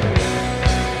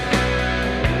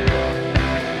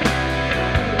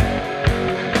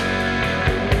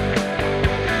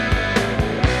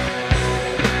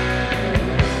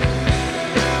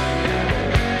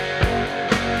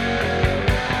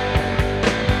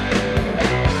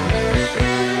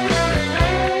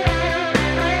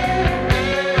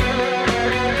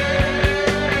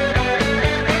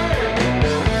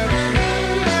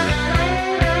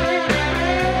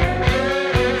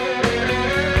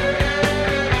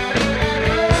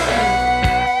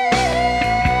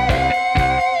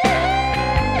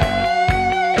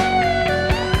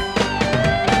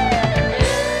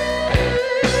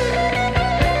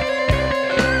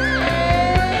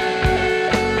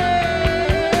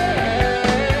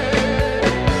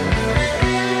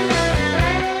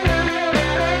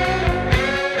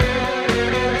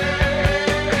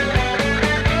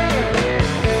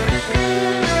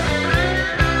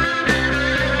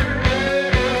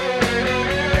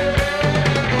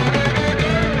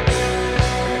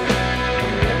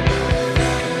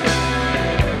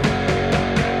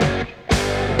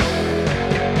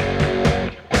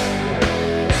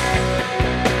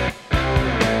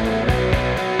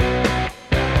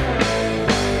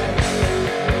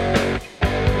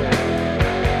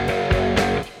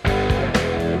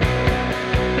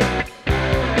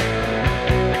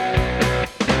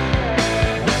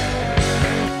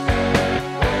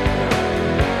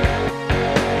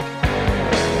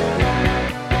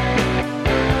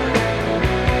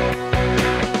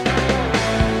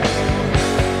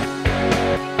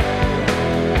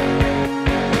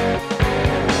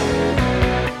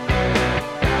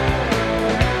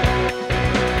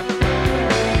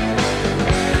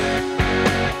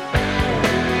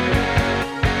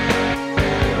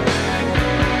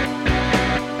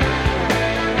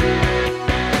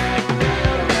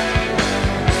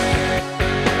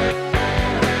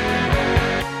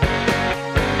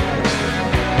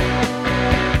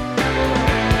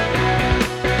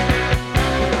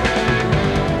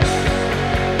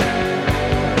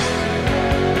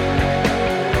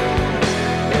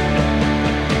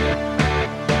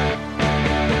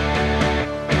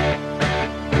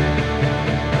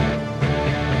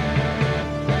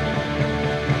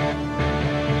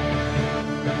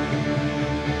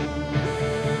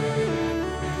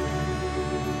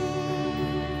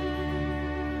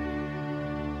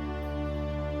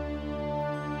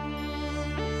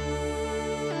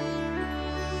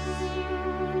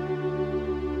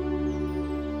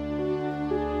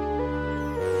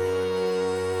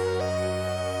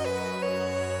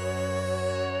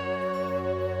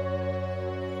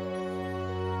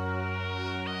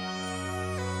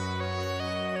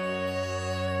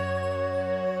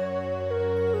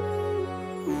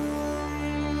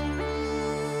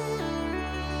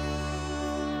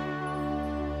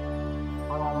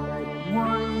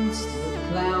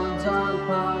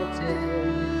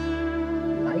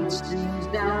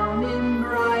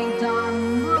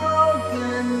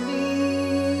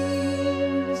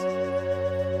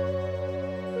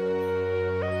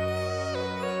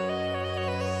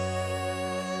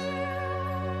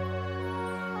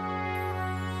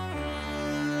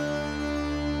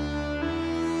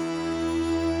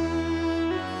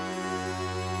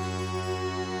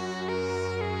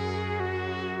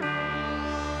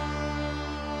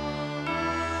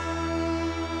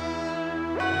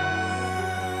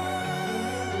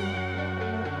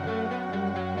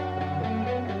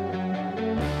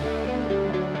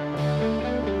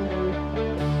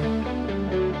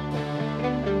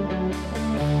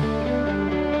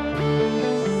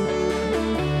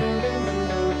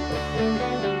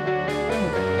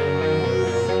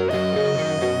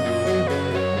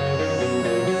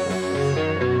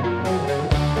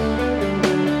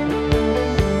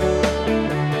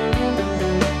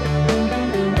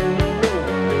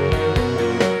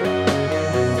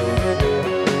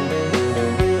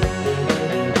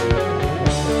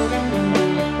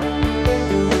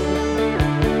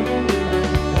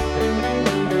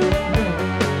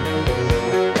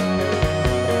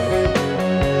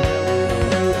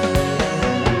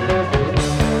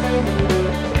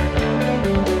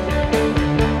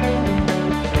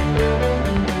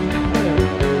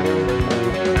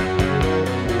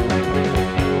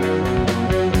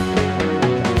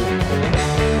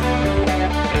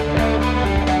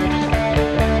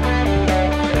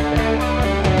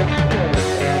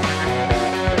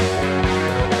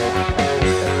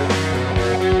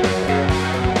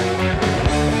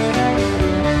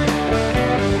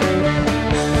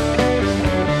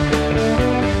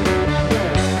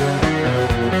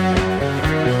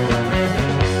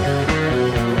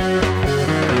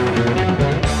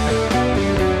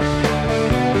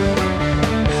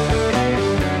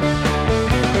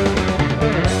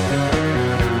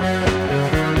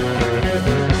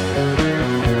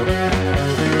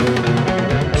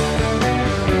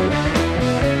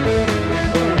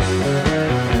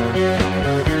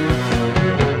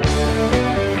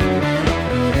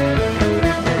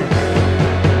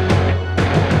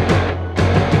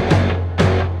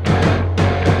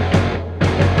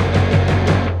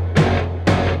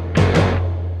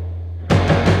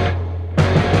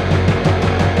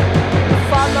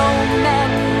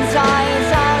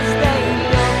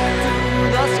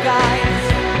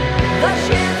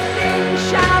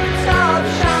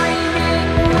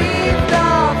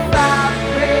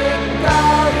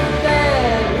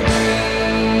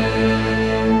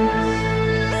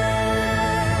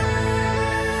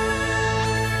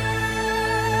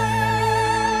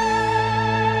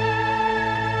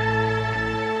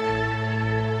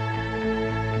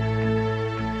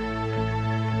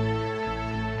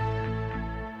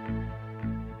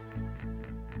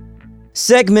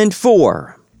 Segment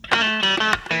 4.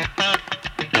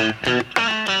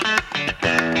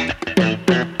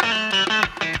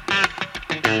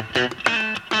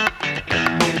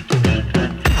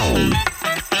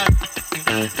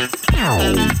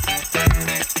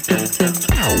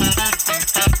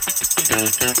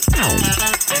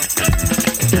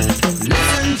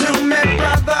 Listen to me,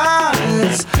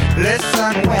 brothers.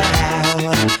 Listen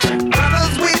well.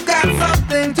 Brothers, we've got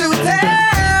something to tell.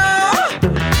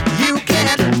 You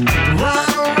can't run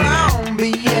around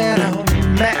being a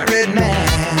married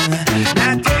man,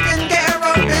 not taking care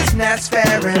of business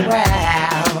very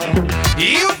well.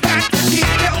 You've got to keep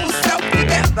yourself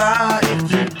together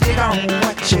if you dig on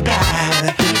what you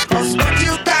got. 'Cause what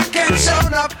you got can show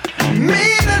up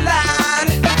mean a lot.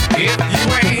 If you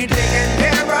ain't taking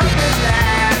care of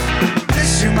business,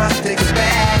 this you must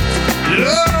expect.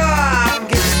 Love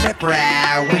gets slippery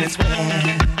when it's wet.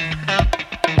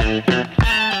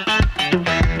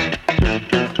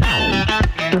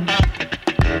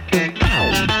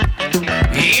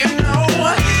 You know,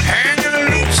 hanging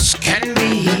loose can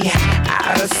be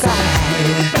out of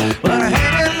sight, but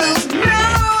hanging loose, no,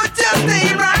 it just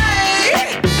ain't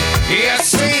right. You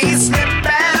see,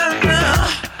 slipping,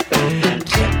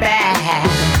 tripping,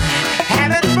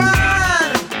 having fun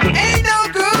ain't no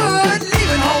good.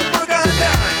 Leaving home for good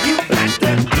done. You got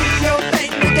to keep your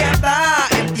thing together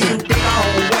if you dig on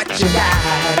what you got.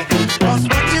 'Cause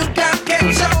what you got can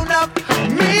show up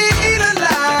mean a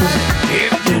lot.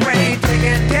 If you ain't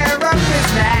taking care of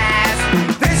business,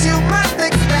 this you must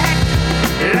expect.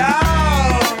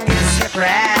 Long and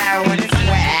slippery when it's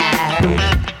wet.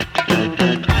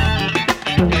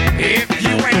 If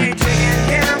you ain't taking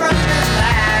care of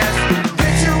business,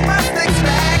 this you must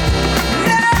expect.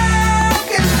 Long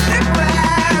and slippery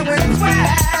when it's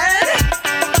wet.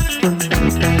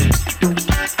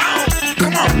 Oh,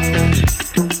 come on.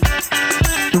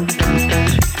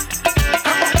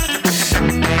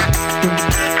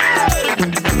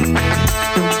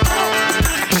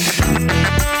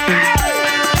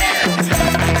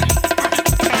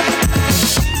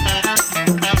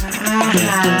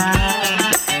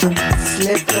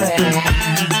 Slippery,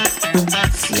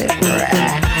 slippery.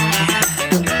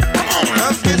 Come on,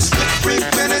 love gets slippery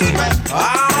when it's wet. Oh,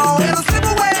 it'll slip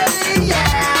away,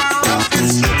 yeah. Love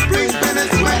gets slippery when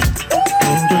it's wet.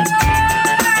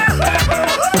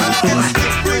 Love gets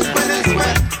slippery when it's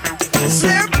wet.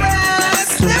 Slippery,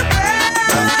 slippery.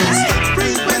 Love gets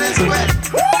slippery when it's wet.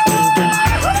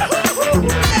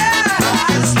 Yeah. Love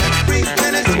gets slippery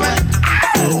when it's wet.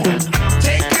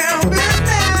 Take care of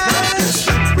business.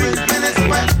 Slippery when it's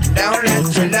wet. Don't let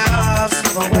your love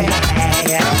slip away.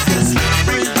 Love gets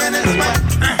slippery when it's wet.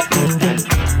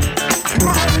 Come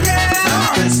on, yeah.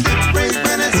 Love gets slippery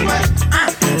when it's wet.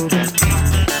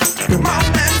 Come on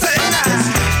and say that.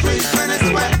 Slippery when it's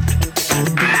wet.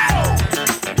 Ow.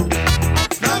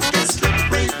 Love gets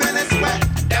slippery when it's wet.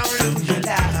 Don't lose your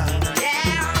love.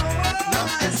 Yeah.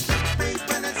 Love gets slippery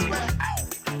when it's wet.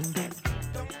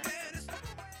 Don't let it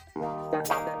slip away.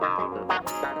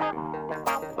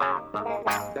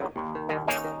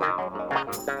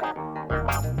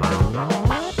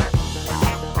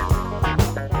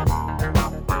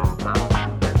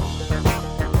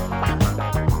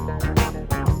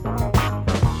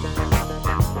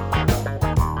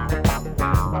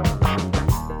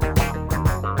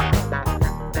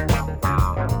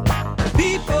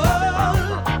 People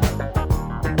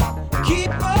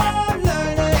keep on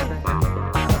learning.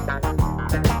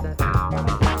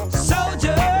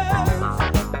 Soldiers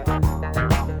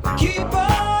keep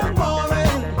on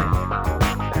warring.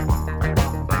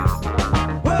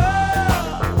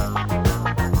 World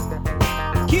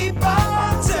keep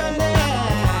on turning.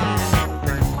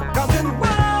 'Cause it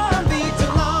won't be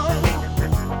too long.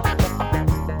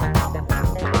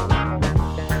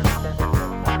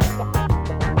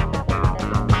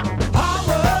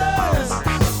 Powers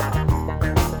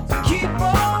keep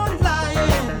on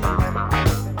lying,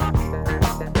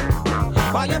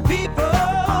 while your people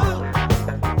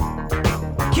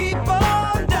keep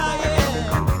on dying.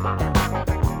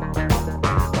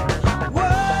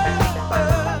 World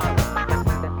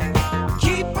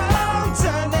keep on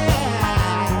turning,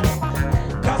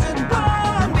 'cause it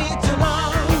won't be too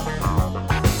long.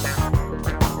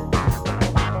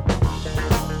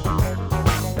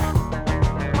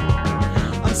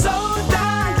 I'm so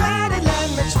darn glad he let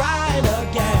me try it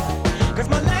again. 'Cause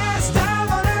my last time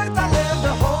on earth I lived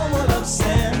a whole world of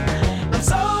sin. I'm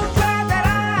so glad that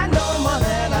I know more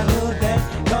than I knew then.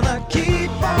 Gonna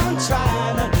keep on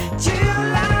trying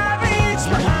till I reach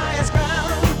my highest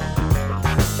ground.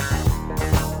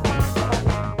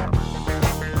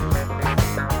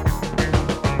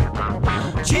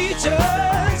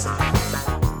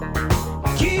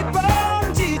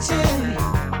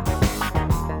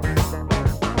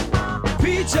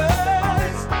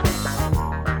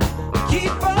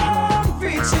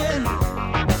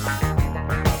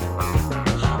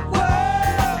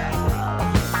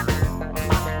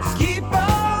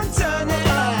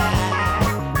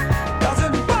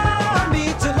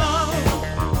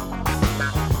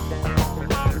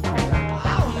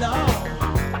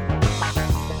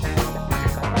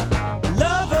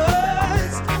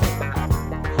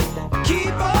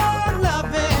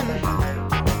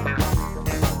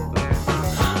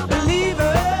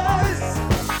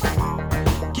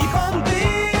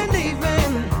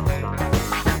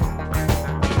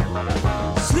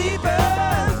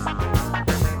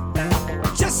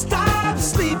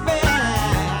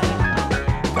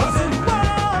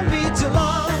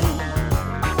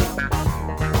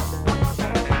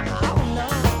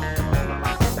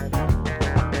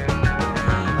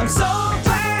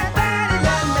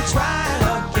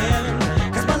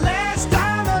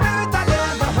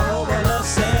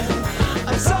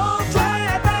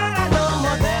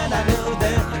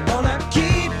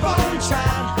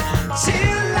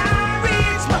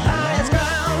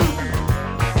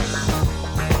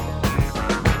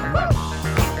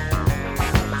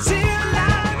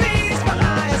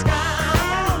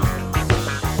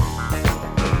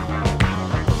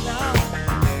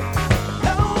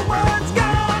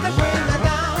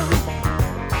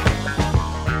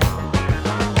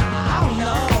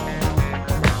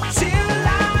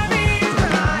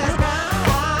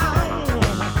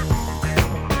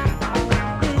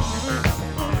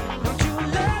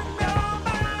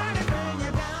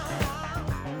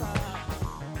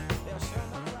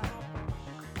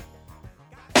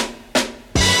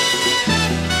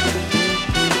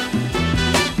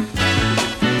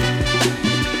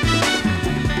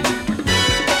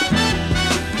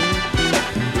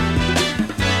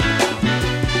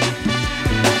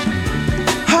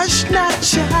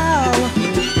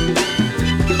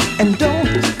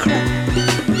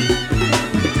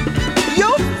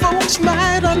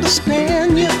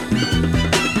 understand you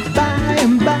by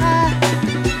and by.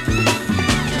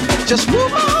 Just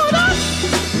move on up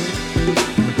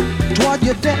toward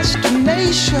your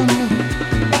destination.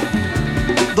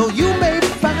 Though you may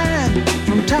find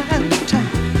from time to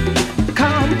time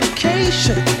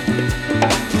complication.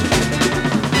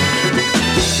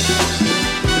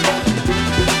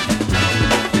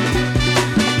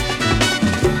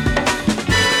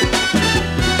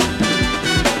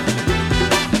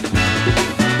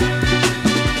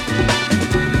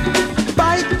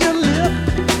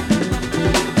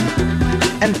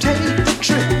 And take the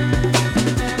trip.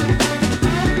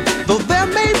 Though there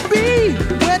may be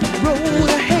wet road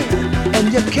ahead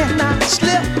and you cannot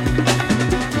slip,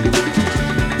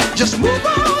 just move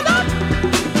on up.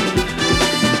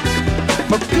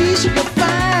 For peace you'll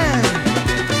find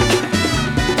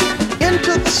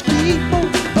into the steeple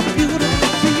of beautiful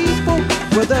people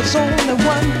where there's only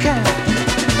one kind.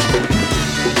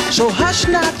 So hush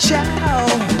not,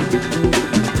 child,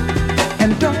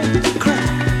 and don't cry.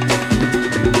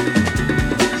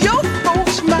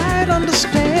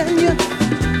 Understand you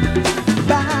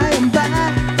by and by.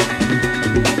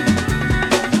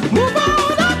 Move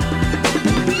on up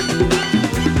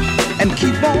and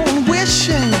keep on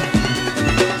wishing.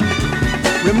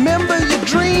 Remember your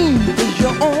dream is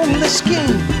your only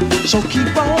scheme, so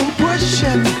keep on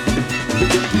pushing.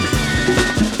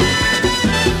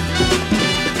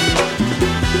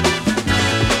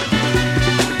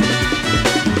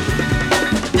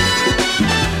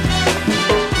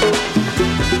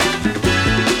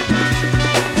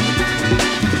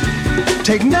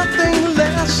 Take nothing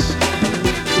less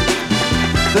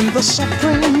than the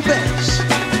supreme best.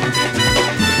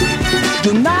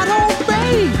 Do not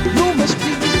obey, rumors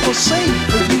people say,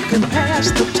 but you can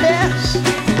pass the test.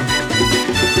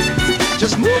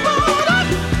 Just move on up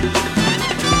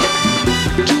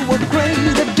to a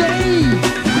greater day.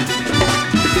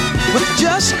 With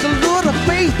just a little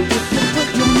faith, if you put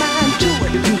your mind to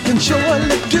it, you can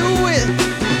surely do it.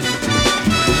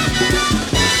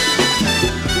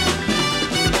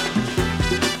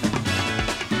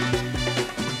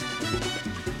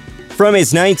 From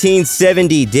his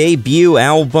 1970 debut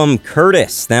album,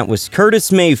 Curtis, that was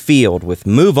Curtis Mayfield with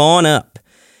Move On Up.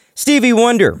 Stevie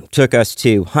Wonder took us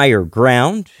to Higher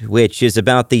Ground, which is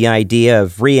about the idea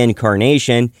of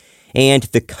reincarnation, and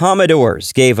the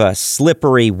Commodores gave us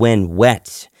Slippery When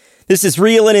Wet. This is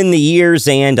Reelin' in the Years,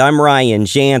 and I'm Ryan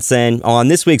Jansen. On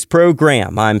this week's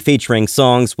program, I'm featuring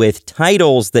songs with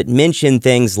titles that mention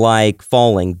things like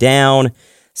falling down,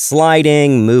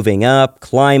 sliding, moving up,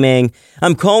 climbing.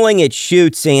 I'm calling it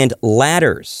chutes and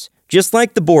ladders, just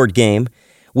like the board game,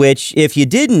 which, if you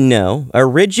didn't know,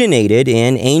 originated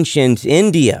in ancient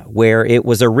India, where it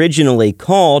was originally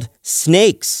called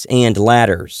Snakes and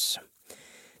Ladders.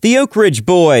 The Oak Ridge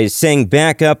Boys sang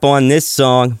back up on this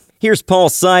song. Here's Paul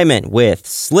Simon with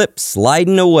Slip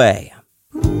Slidin' Away.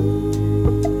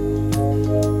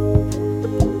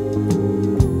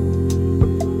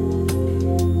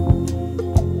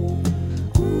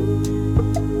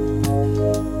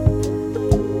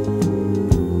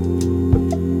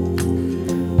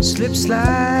 Slip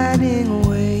sliding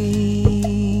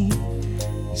away,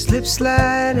 slip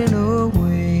sliding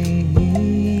away.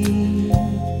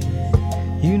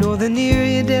 You know the nearer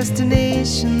your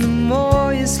destination, the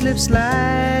more you slip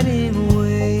sliding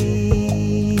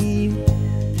away.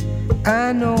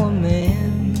 I know a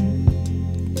man,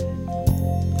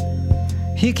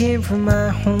 he came from my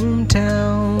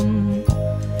hometown.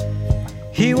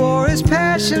 He wore his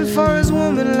passion for his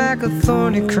woman like a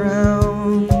thorny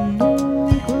crown.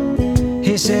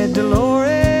 He said,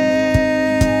 Dolores,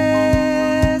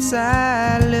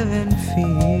 I live in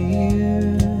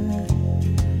fear.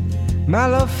 My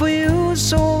love for you is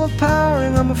so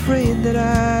overpowering, I'm afraid that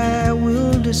I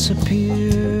will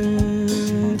disappear.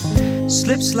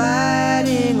 Slip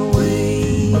sliding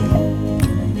away,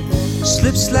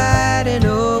 slip sliding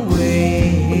away.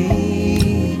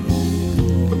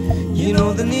 You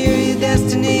know the nearer your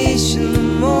destination, the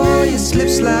more you slip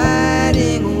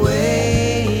sliding away.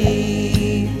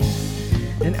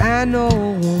 And I know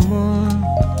a woman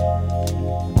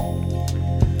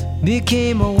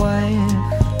became a wife.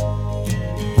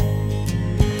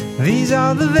 These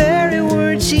are the very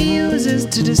words she uses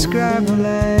to describe her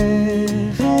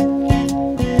life.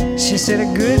 She said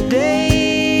a good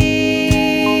day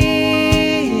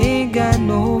ain't got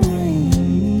no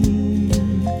rain.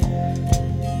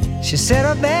 She said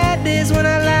her bad days when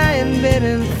I lie in bed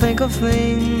and think of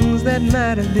things that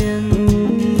might have been.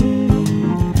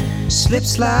 Slip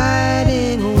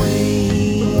sliding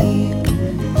away,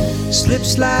 slip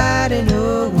sliding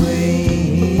away.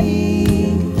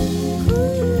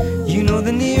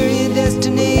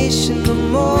 destination, the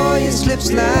more you slip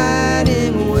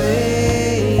sliding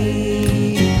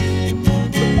away.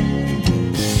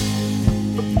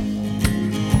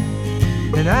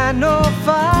 And I know a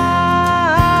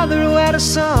father who had a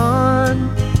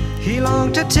son. He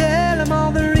longed to tell him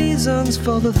all the reasons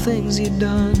for the things he'd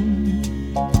done.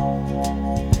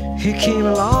 He came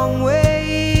a long way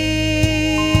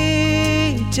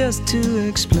just to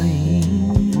explain.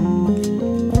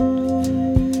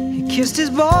 He kissed his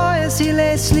boy as he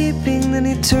lay sleeping, then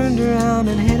he turned around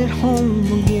and headed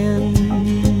home again.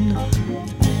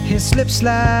 He slip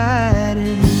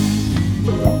sliding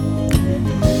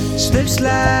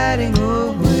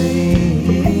away.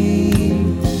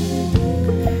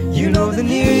 You know the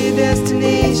nearer your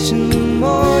destination, the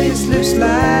more you slip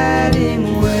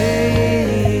sliding away.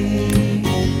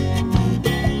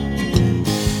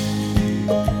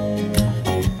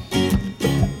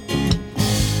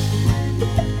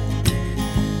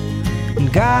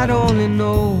 And God only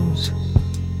knows.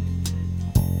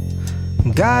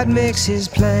 God makes his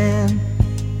plan.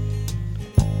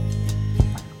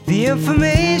 The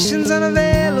information's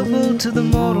unavailable to the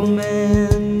mortal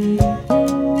man.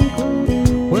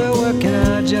 We're working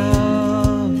our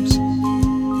jobs,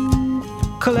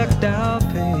 collect our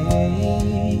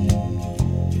pay.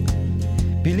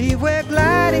 Believe we're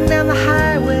gliding down the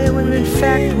highway when in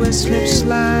fact we're slip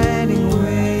sliding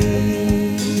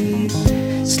away.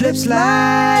 Slip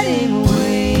sliding away.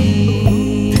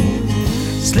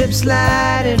 Slip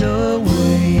sliding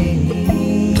away.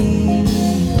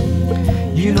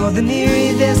 You know the nearer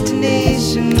your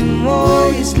destination, the more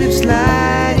you slip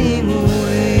sliding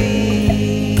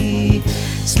away.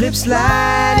 Slip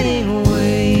sliding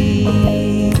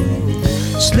away.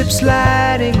 Slip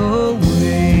sliding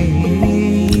away.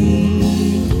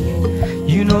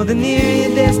 You know the nearer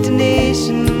your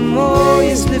destination, the more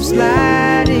you slip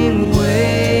sliding away.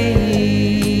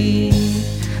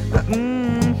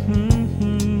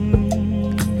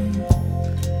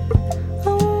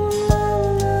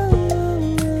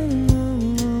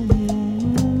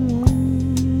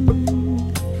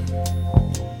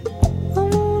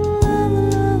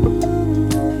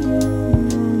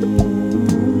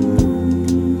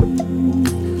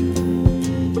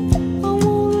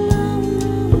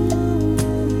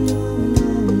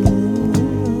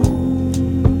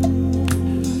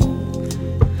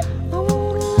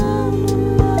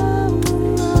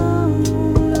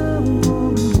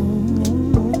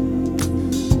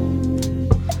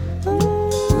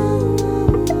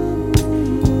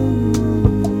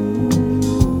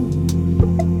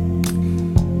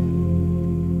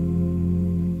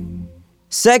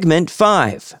 Segment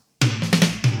 5.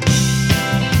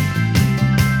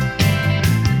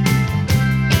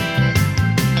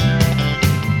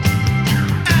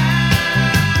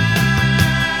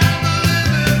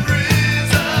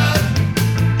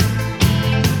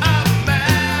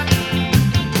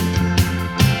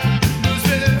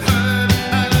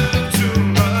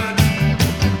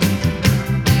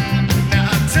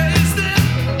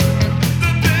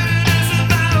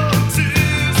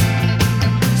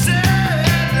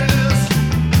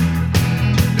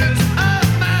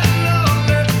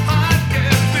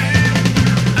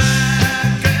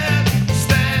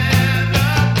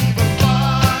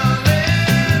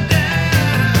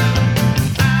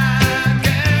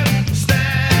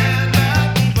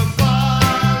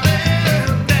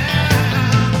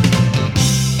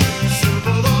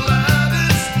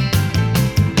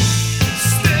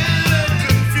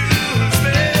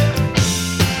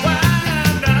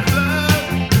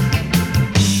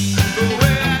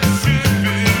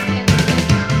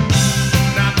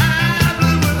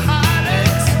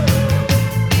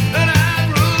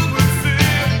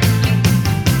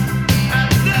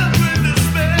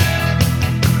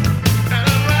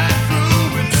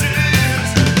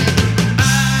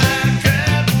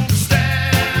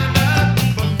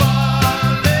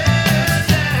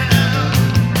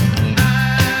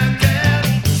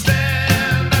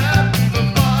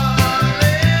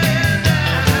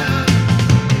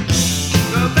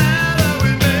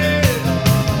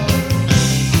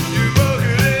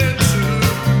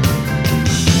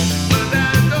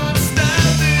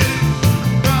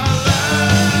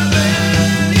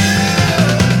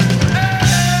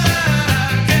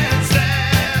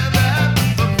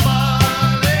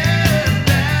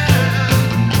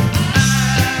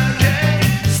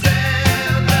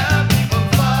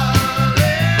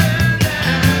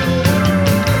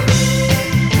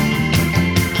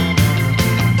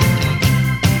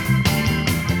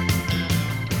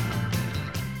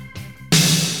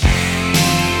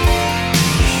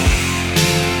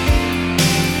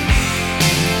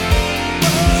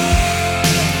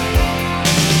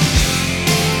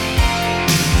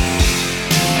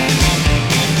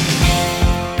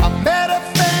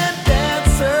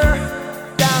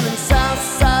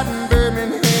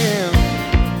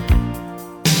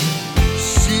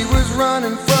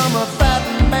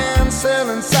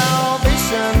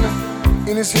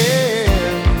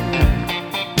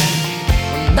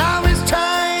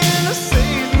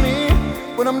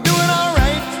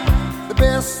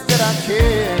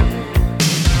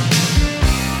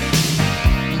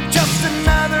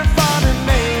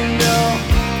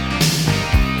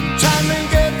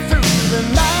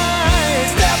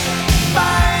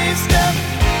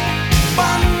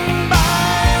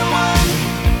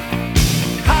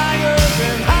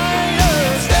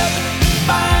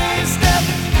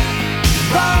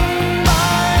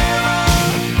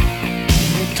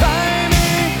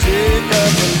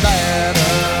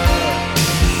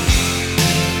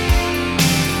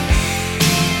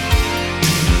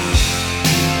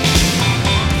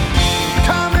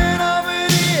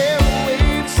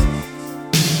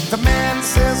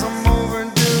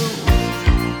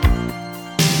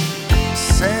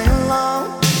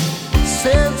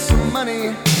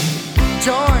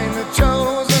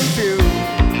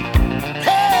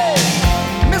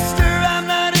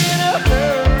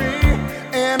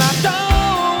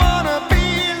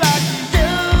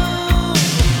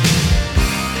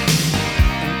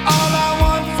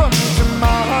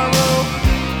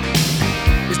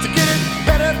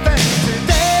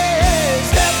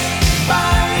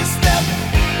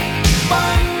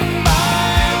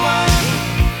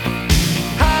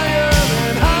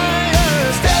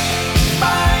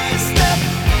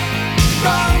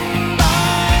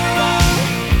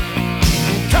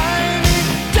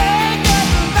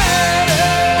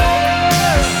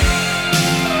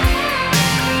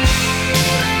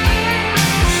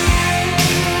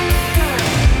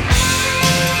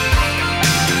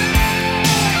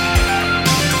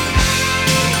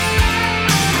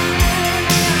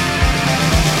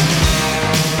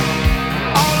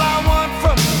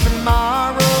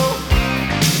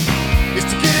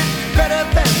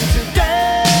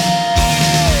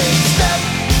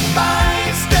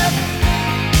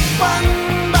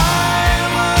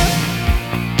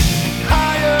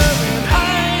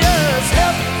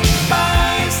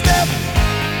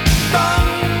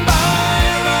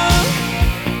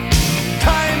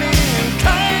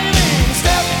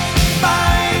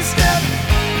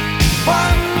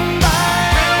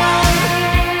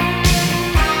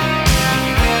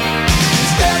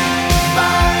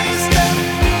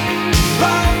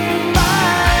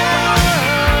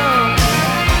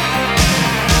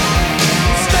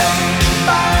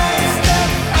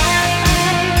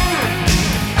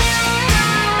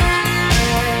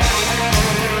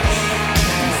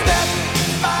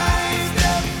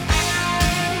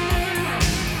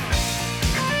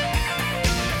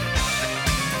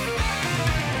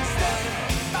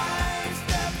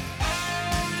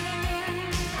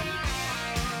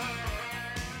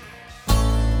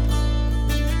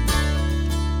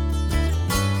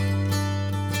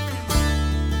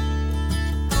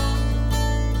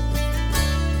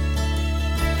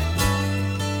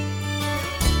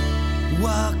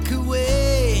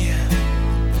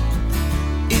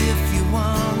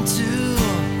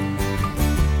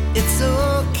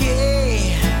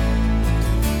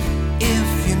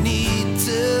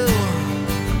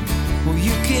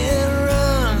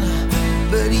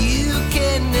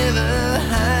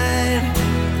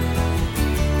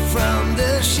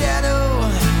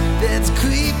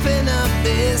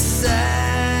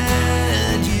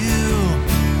 beside you.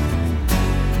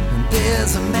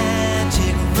 There's a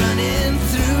magic running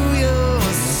through your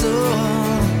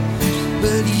soul,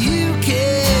 but you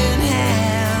can't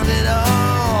have it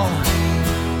all.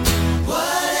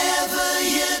 Whatever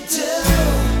you do,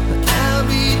 I'll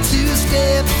be 2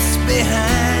 steps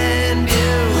behind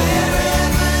you.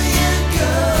 Wherever you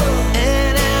go,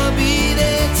 and I'll be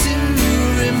there to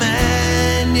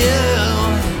remind you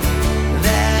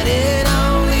that it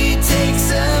only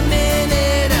takes a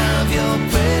minute of your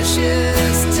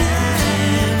precious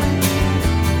time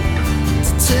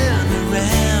to turn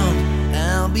around.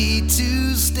 I'll be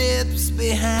 2 steps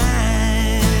behind.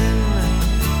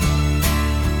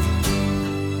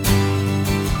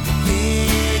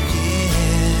 Yeah,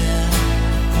 yeah.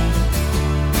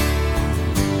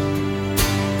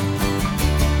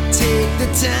 Take the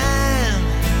time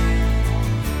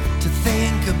to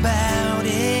think about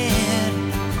it.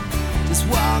 Just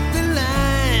walk the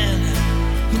line.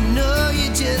 You know you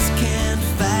just can't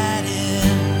fight it.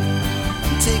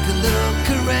 Take a look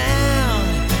around.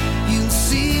 You'll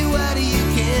see what you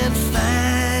can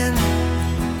find.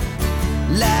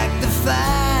 Like the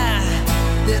fire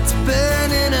that's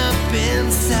burning up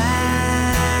inside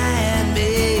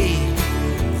me.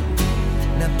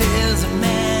 Now there's a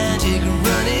magic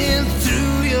running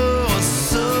through your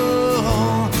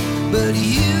soul, but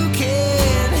you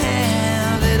can't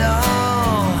have it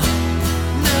all.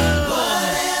 No.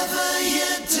 Whatever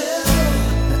you do,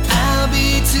 I'll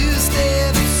be 2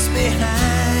 steps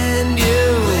behind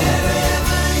you.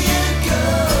 Wherever you go,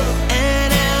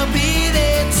 and I'll be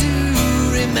there to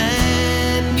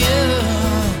remind you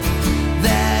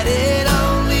that it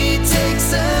only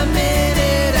takes a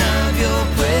minute of your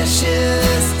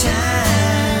precious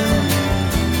time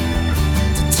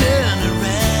to turn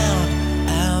around.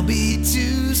 I'll be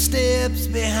 2 steps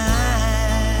behind.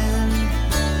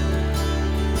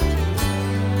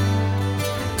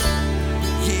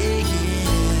 Yeah, yeah.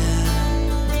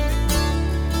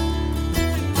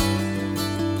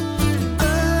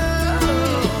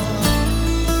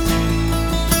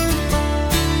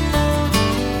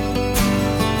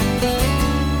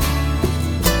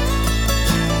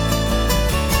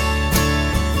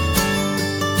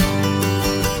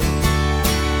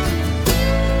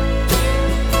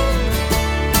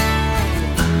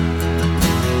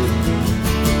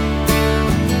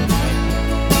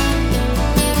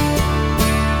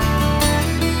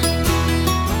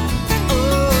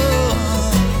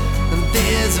 Oh.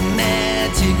 There's a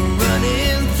magic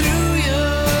running through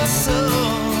your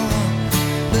soul,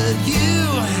 but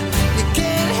you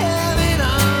can't have it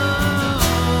all.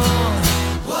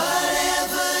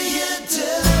 Whatever you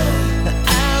do,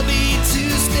 I'll be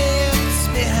 2 steps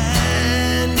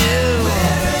behind you.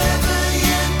 Wherever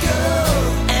you go,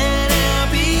 and I'll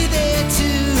be there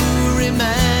to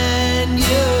remind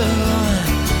you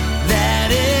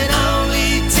that it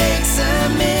only takes a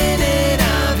minute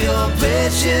of your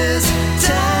precious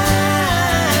time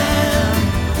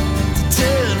to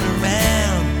turn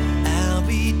around. I'll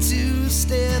be 2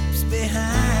 steps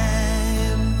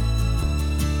behind.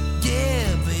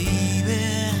 Yeah,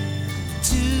 baby,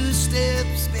 2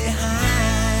 steps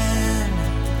behind.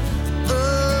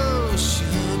 Oh,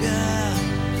 sugar,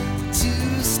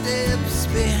 2 steps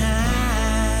behind.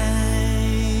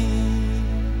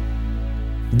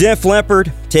 Def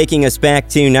Leppard taking us back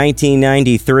to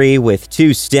 1993 with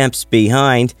 2 Steps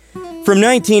Behind. From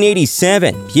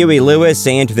 1987, Huey Lewis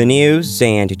and the News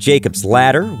and Jacob's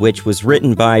Ladder, which was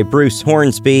written by Bruce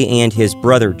Hornsby and his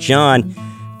brother John.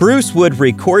 Bruce would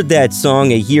record that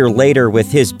song a year later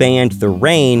with his band The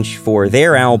Range for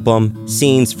their album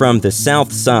Scenes from the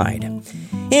South Side.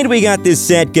 And we got this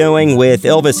set going with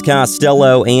Elvis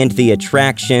Costello and the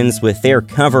Attractions with their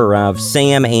cover of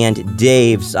Sam and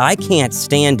Dave's I Can't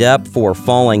Stand Up for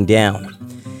Falling Down.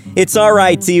 It's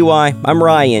alright, TY. I'm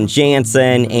Ryan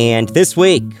Jansen, and this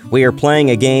week we are playing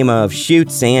a game of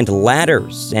Chutes and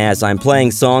Ladders, as I'm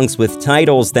playing songs with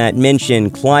titles that mention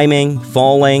climbing,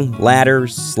 falling,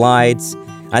 ladders, slides.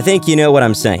 I think you know what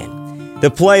I'm saying.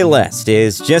 The playlist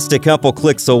is just a couple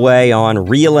clicks away on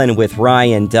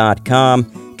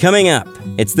reelinwithryan.com. Coming up,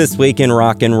 it's This Week in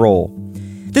Rock and Roll.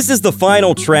 This is the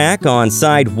final track on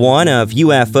side 1 of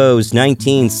UFO's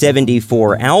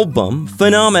 1974 album,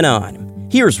 Phenomenon.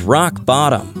 Here's Rock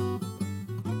Bottom.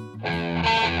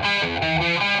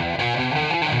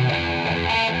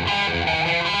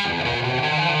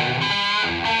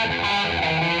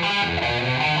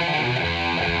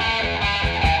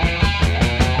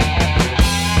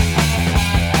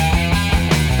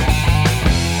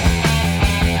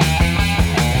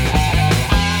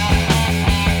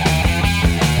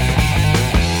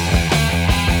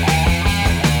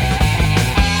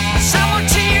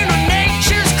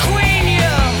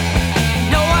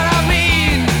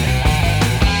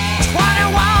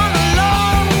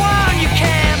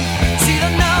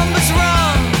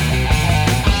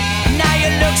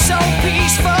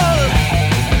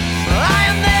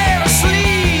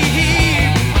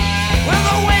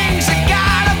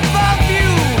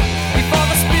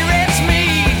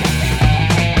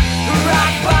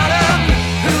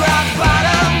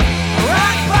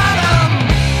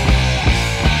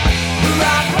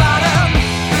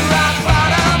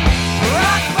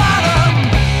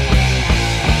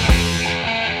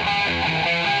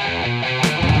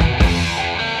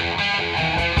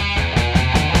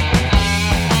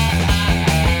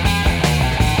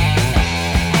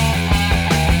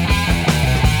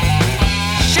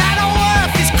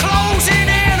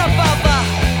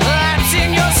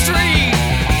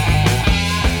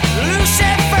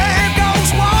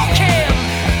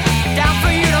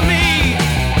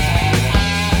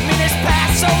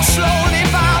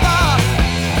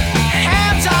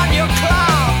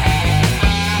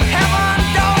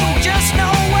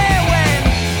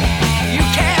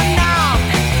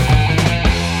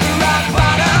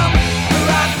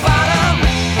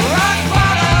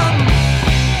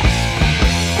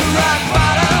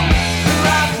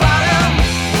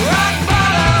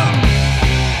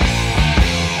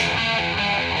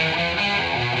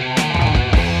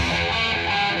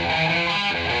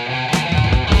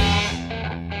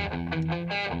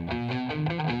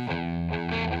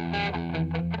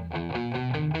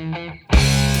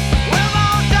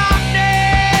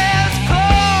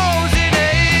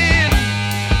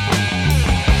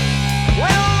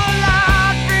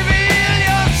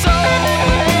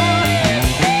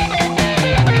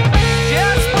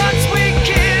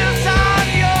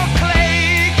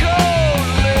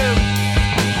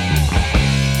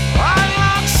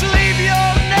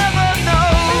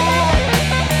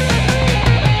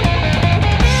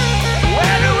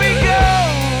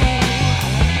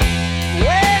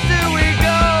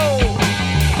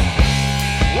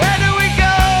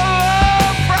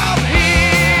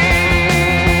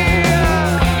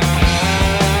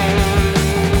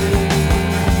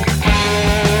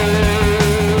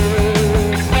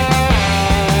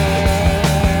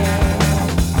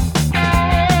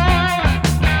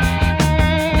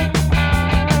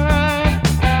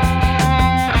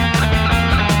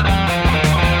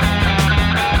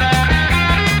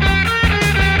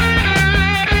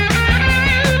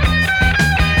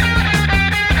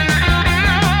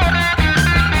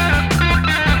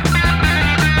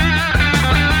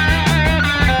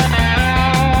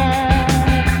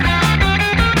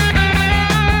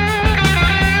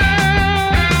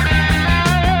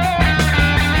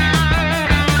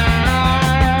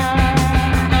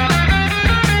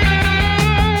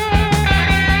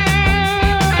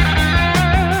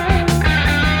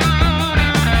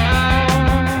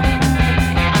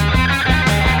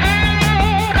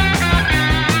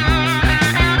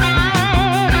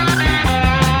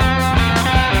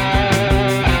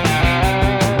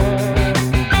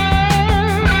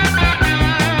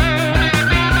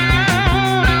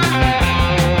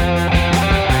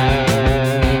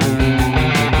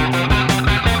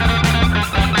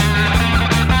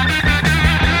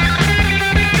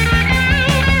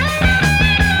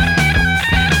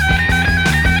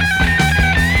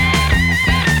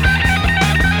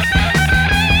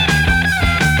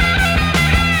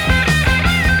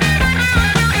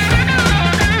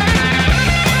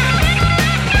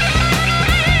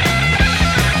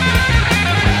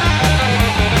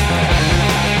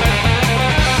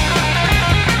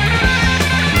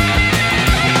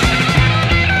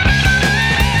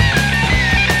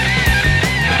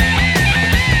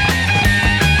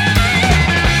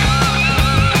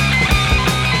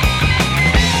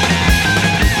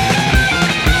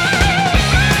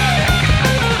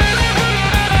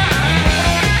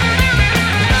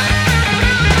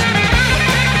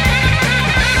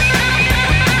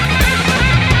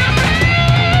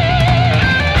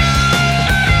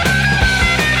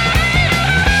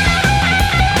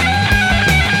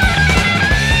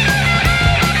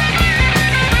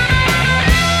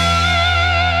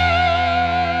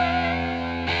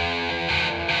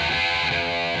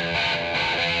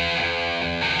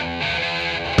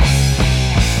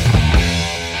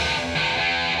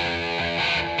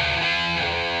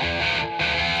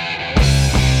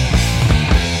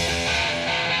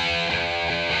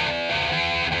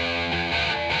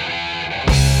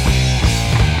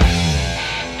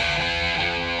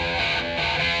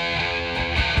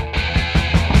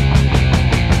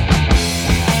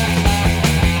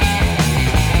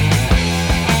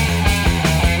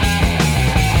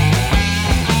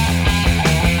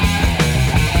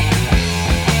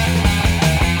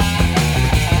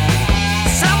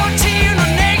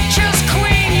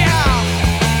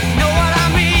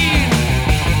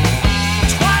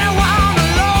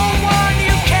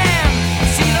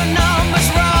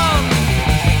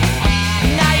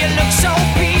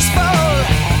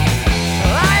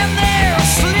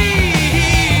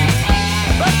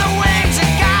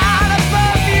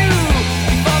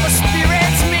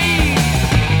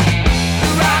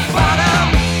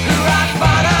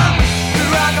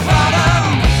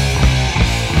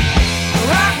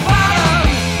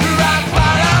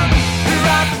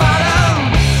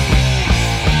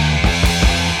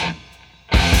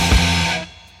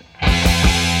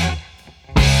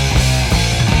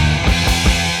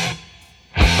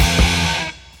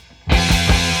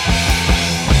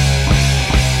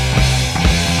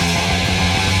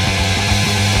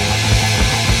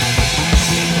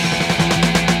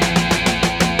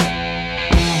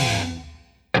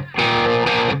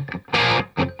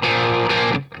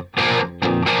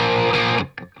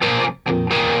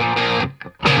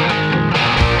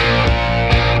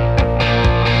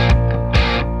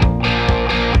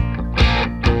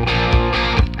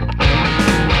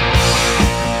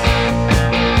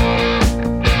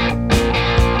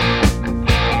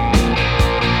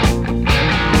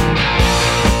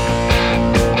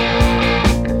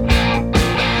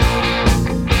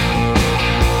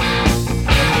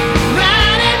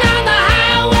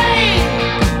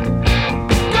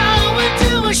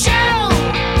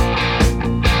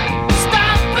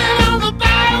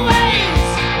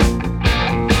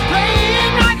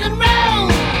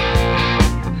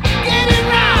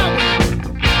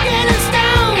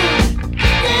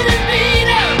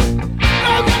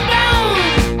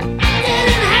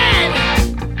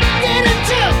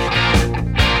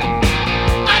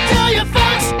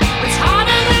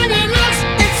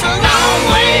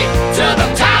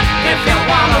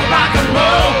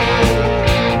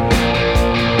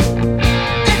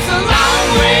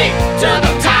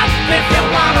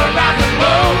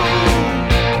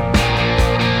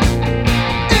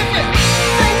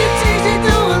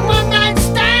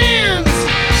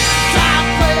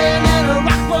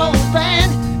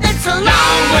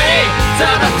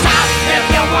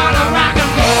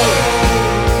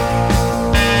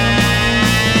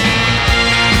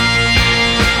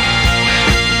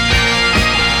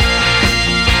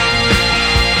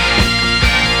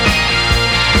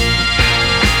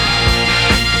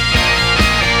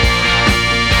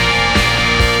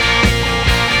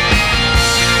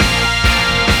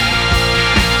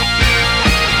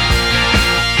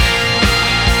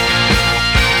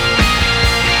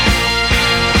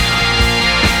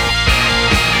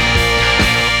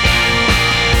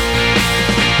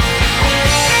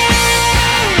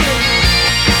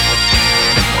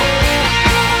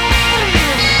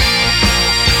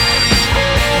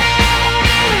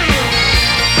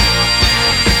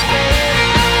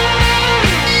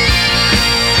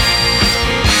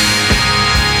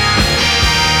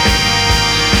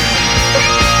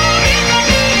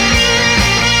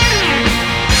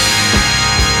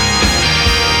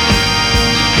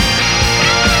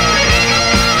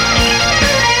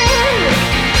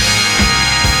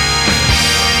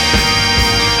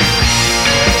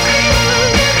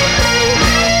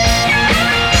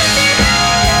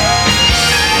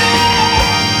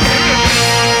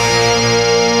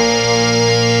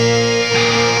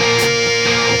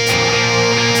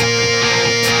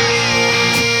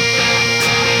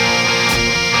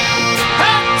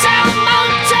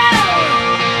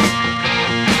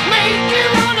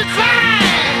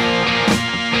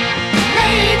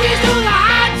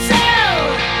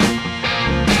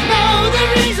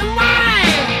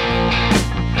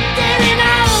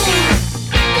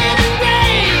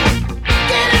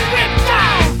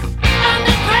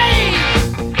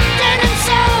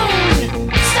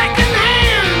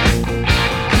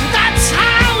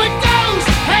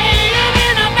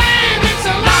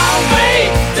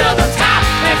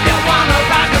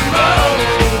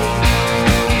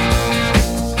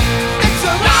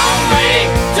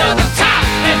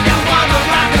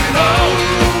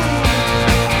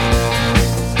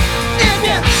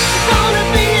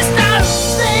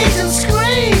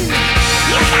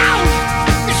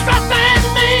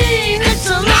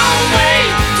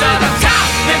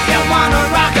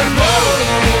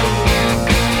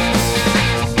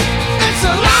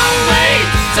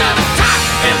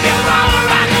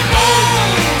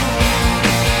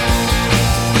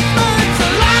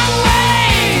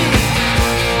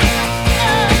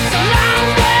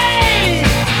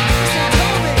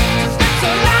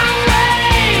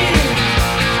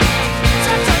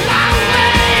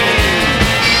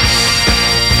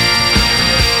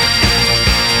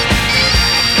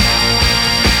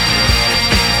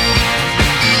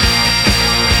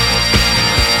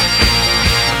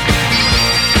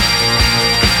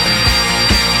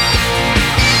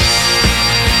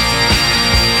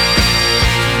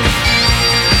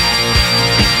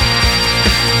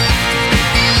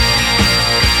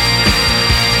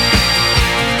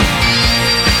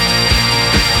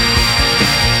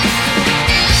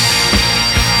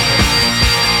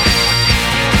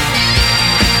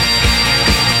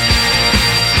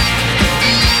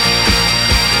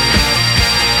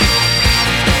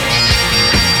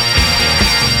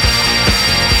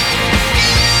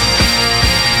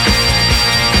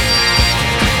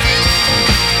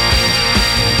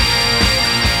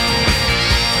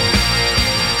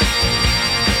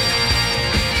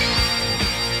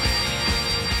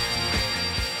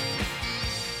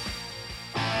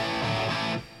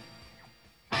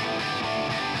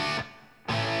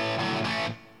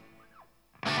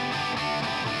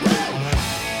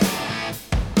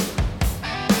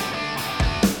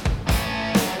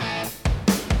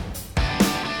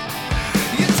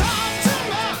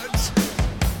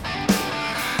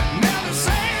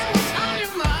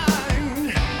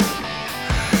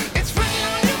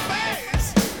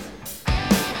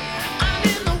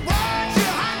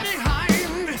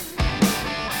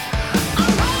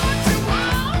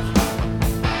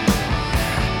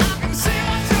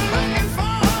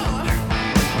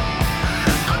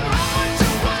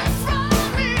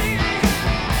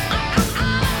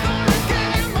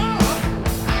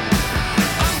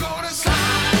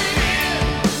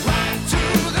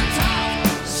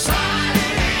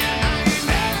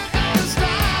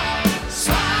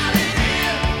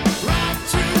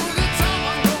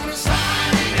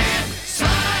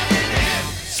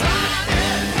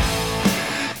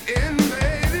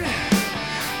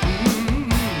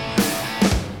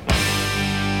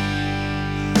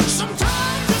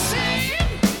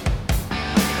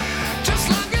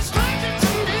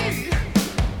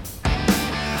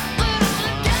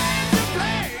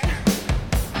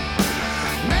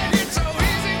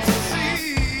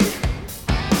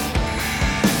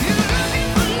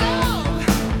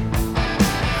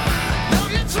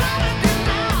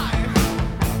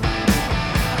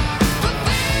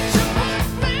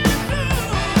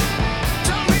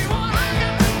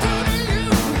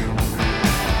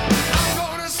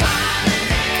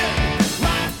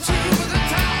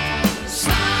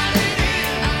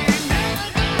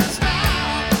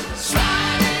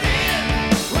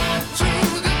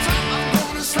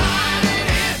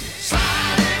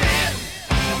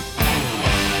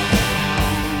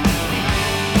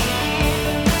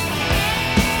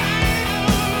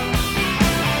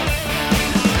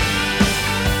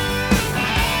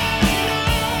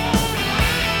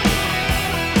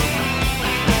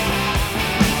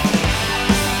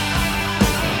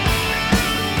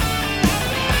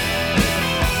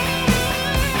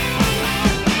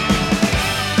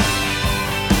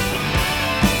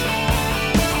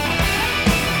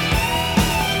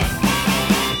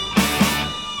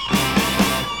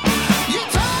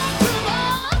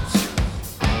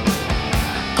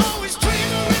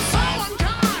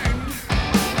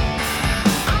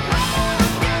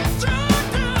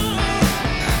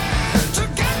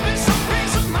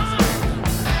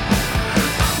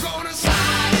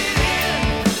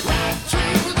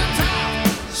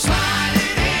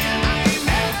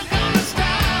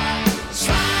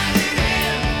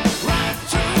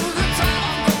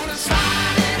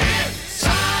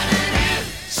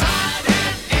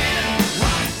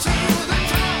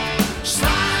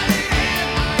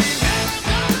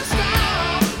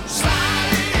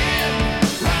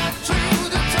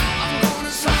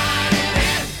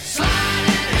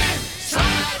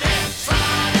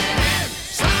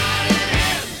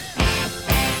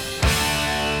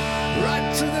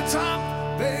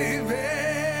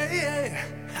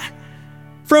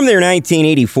 From their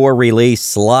 1984 release,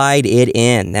 Slide It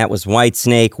In. That was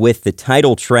Whitesnake with the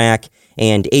title track,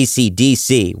 and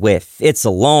AC/DC with It's a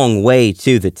Long Way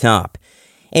to the Top.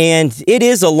 And it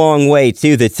is a long way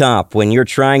to the top when you're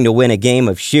trying to win a game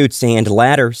of chutes and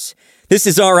ladders. This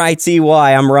is RITY,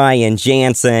 I'm Ryan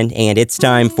Jansen, and it's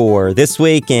time for This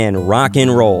Week in Rock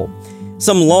and Roll.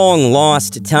 Some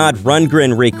long-lost Todd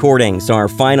Rundgren recordings are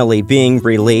finally being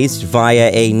released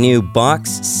via a new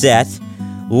box set.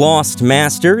 Lost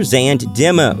Masters and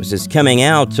Demos is coming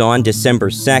out on December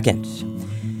 2nd.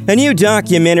 A new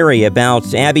documentary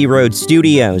about Abbey Road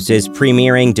Studios is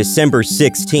premiering December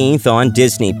 16th on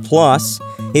Disney+.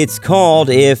 It's called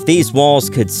If These Walls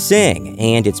Could Sing,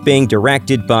 and it's being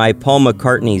directed by Paul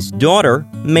McCartney's daughter,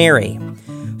 Mary.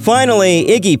 Finally,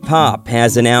 Iggy Pop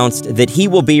has announced that he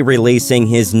will be releasing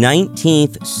his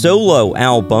 19th solo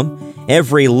album,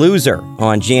 Every Loser,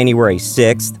 on January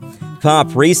 6th.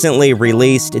 Pop recently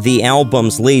released the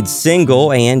album's lead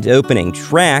single and opening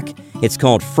track. It's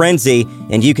called Frenzy,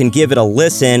 and you can give it a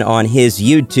listen on his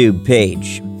YouTube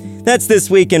page. That's This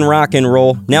Week in Rock and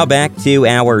Roll. Now back to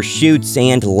our Chutes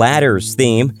and Ladders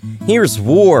theme. Here's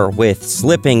War with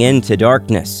Slipping Into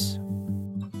Darkness.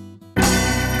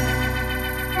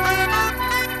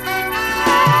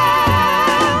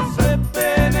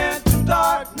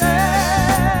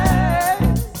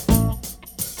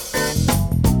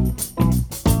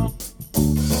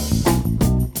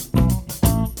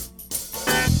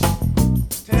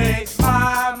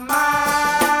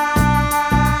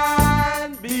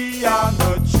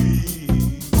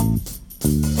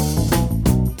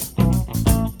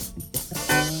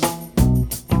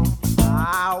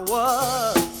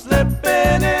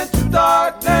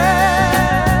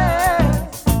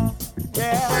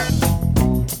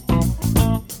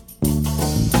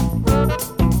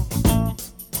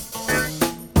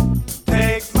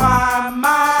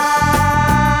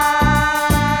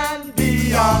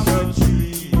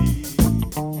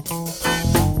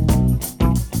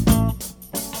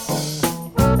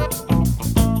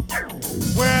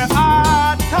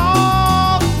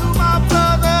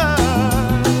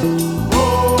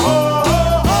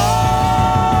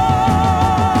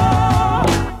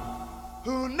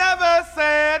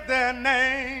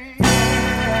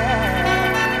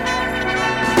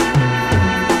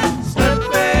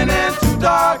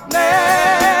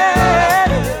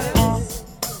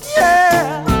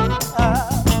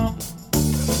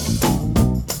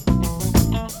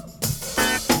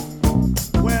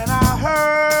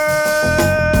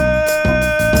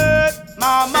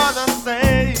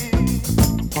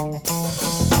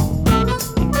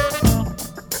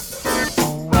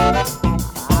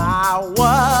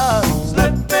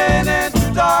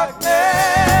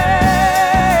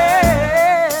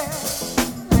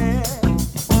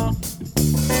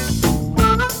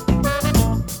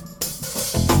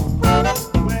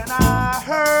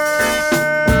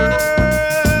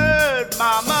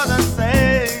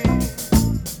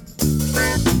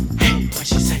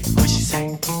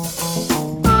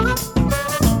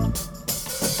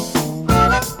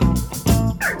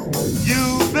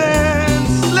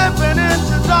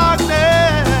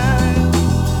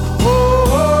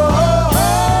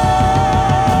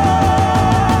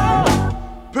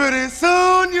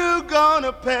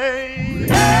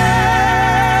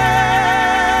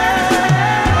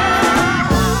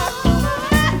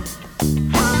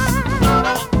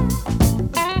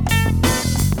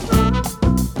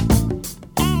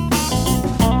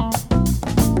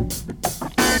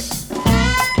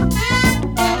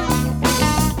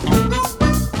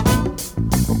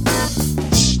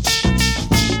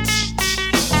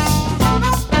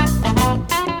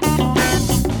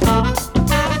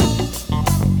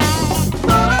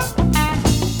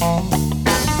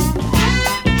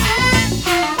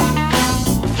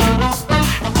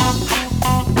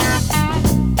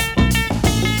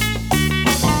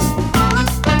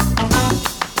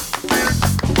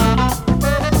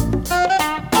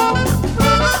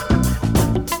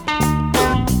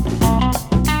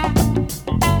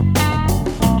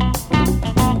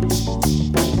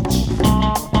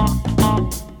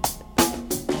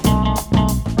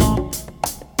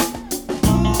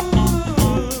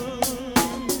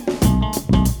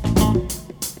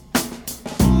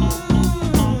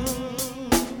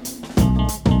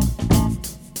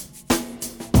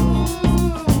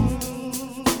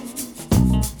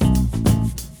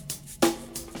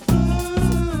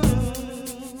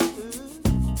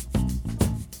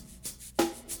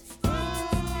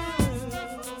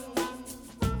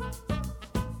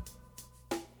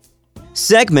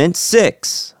 Segment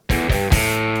 6.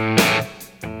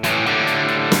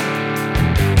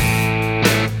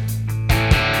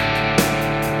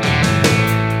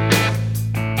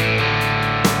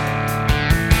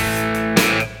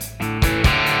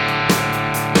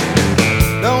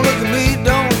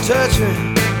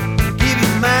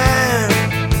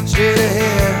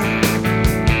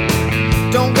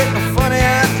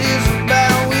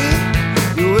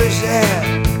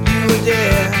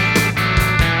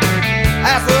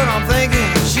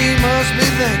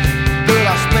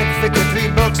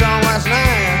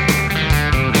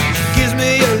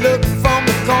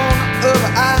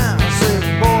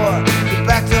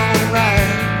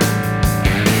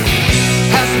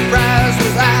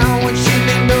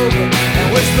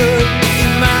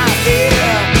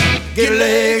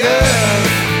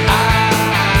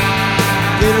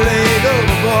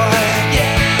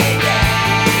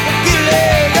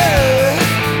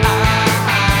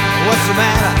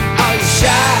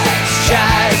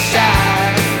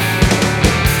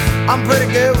 I'm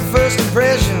pretty good with first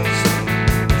impressions.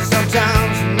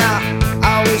 Sometimes not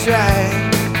always right.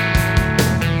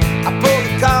 I pulled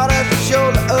the cart at the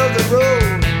shoulder of the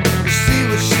road to see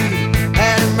what she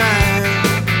had in mind.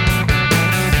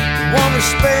 Want to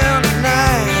spend the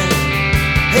night?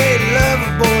 Hey,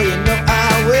 lover boy, you know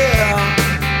I will.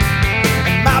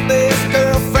 And my best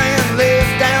girlfriend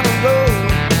lives down the road.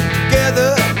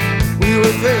 Together we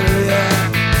were very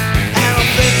young. And I'm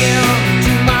thinking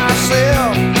to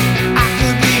myself, I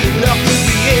could be lucky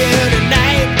here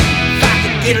tonight if I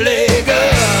could get a leg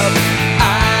up.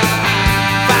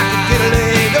 If I could get a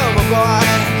leg up, boy.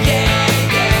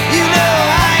 You know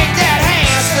I ain't that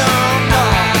handsome, no,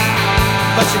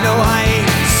 but you know I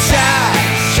ain't shy,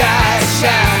 shy,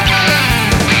 shy.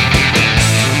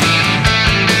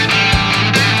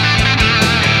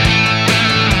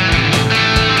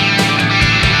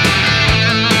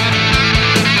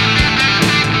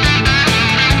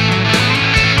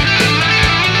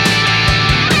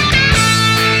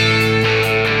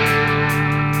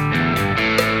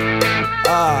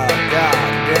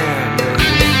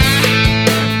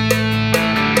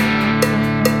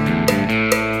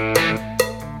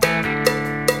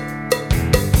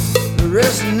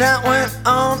 The night went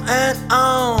on,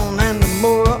 and the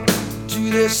more to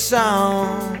this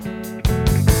song.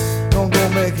 Don't go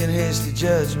making hasty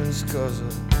judgments, cause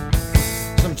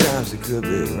sometimes it could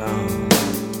be wrong.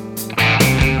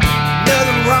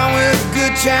 Nothing wrong with a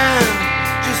good time,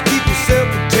 just keep yourself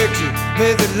protected,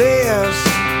 make it last.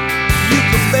 You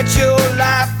can bet your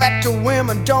life that the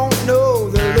women don't know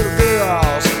the little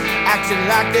girls acting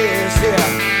like this, yeah.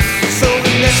 So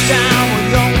the next time a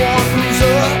young one moves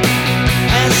up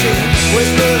and she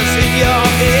whispers in your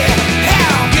ear,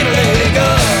 how get a leg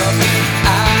up,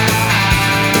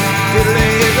 get a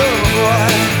leg up,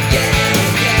 boy.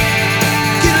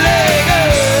 Get a leg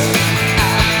up.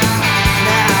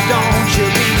 Now don't you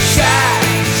be shy,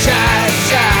 shy,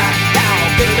 shy. Now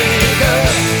get a leg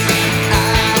up,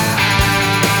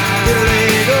 get a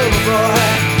leg up, boy.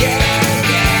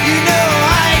 You know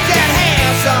I ain't that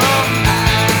handsome,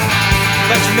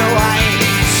 but you know I ain't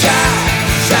shy,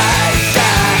 shy,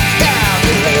 shy.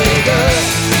 Get a leg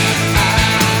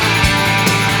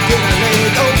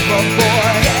over,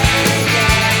 boy.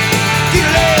 Get a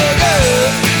leg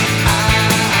up.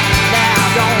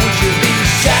 Now don't you be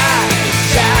shy,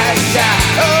 shy, shy.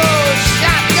 Oh,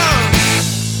 shotgun.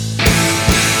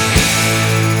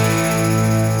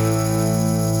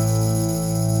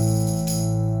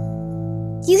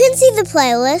 You can see the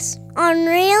playlist on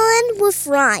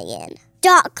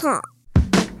ReelinWithRyan.com.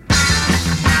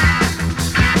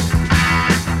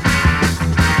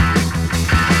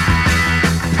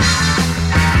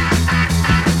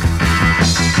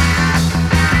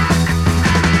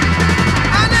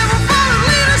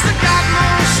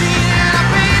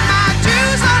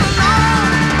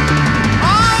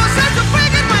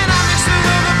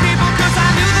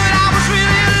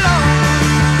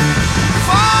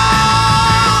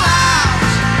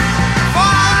 Fall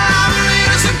out,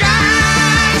 leaders and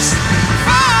guys.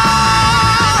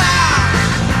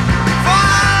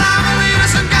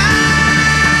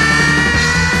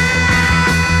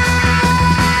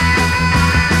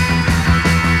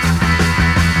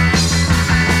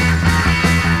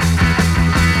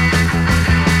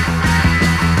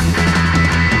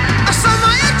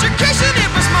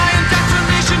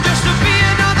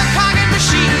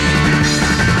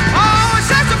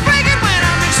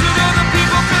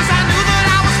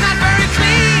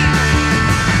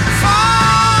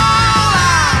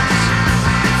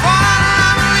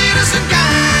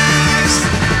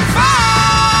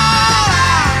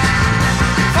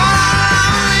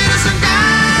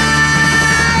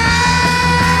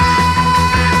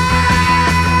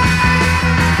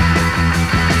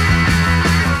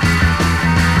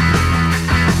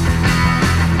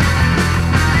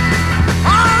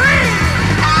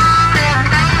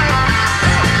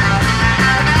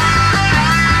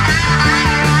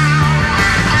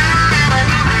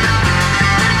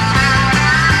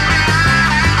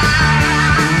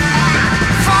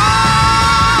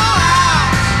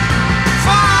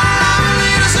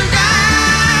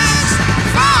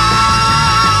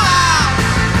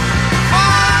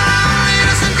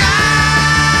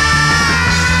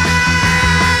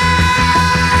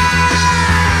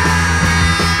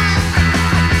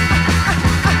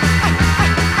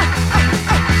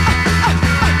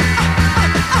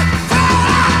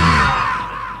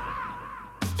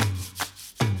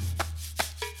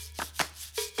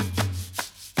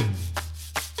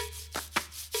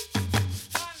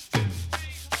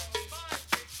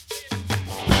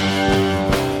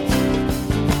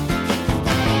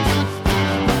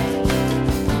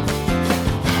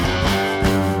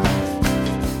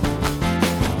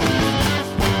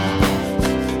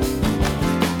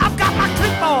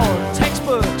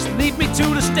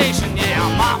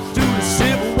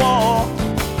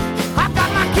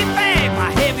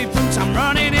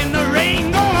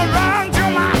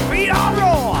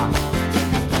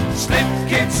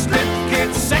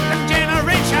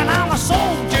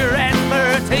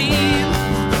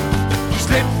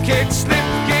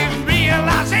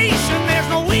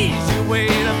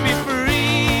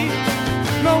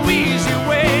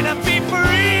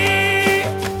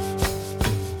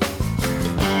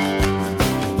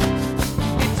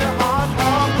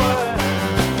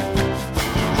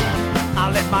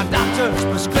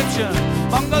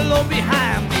 pillow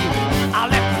behind me. I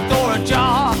left the door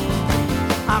ajar.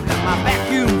 I've got my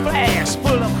vacuum flask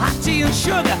full of hot tea and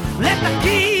sugar. Left the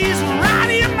keys right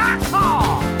in my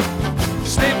car.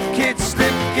 Slip kid,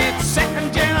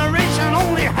 second generation,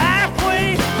 only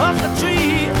halfway up the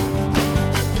tree.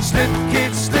 Slip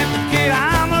kid,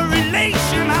 I'm a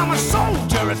relation. I'm a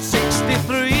soldier at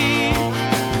 63.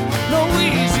 No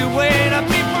easy way to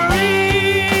be free.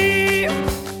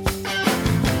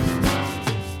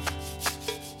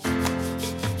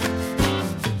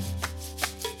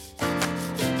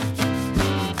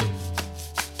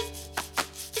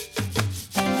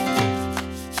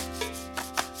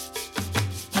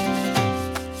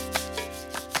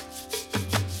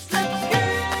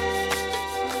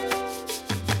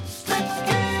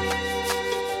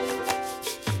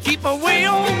 Keep away,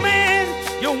 old man,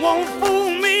 you won't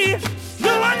fool me.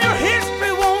 You and your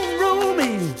history won't rule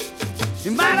me.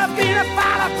 You might have been a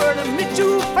fighter, but admit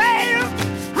you failed.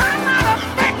 I'm not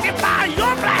affected by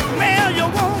your blackmail. You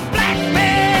won't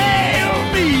blackmail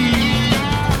me.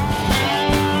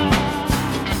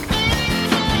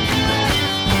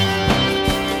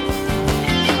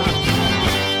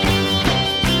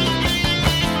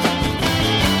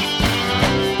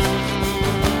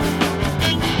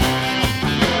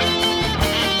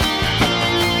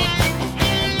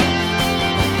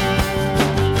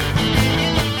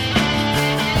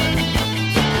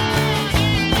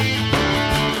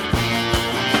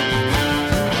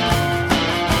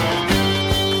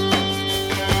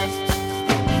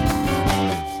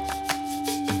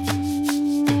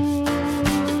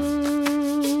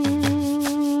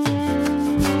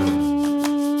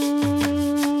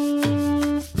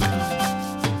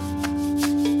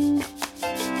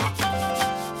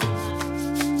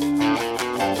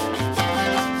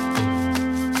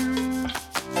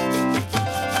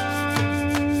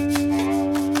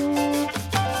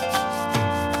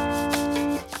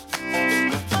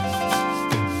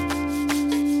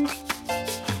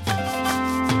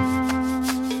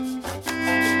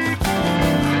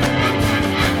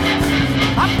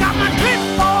 I've got my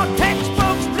clipboard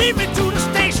textbooks, lead me to the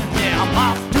station. Yeah, I'm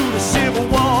off to the Civil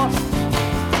War.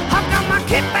 I've got my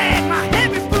kit bag, my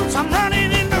heavy boots. I'm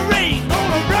running in the rain,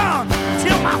 gonna run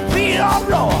till my feet are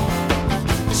raw.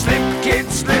 Slip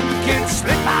kid, slip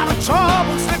out of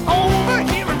trouble. Slip over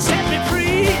here and set me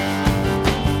free.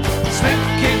 Slip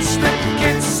kid,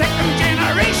 second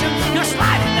generation. You're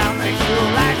sliding down the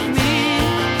hill like me.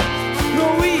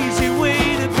 No easy way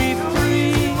to be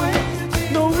free.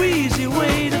 No easy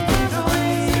way to be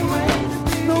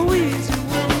free. No easy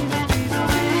way to be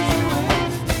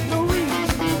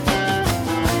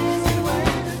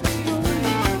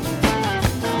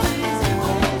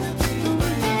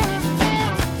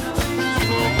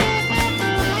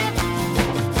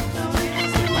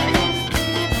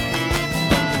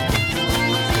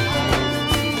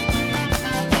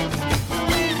No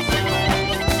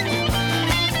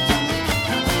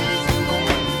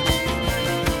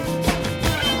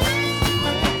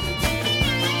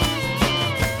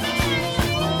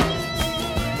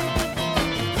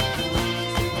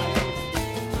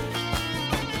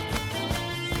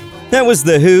That was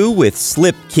The Who with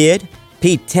Slip Kid.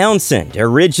 Pete Townsend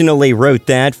originally wrote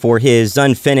that for his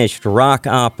unfinished rock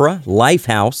opera,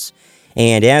 Lifehouse.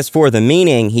 And as for the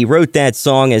meaning, he wrote that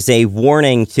song as a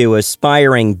warning to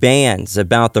aspiring bands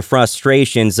about the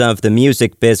frustrations of the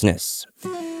music business.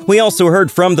 We also heard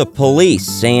from The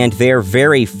Police and their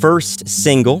very first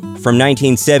single from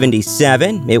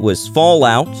 1977. It was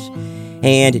Fallout.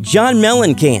 And John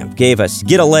Mellencamp gave us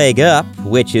Get a Leg Up,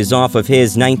 which is off of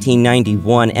his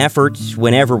 1991 effort,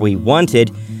 Whenever We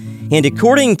Wanted. And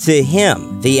according to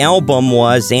him, the album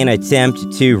was an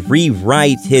attempt to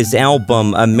rewrite his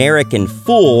album American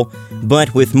Fool,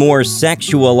 but with more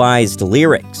sexualized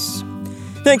lyrics.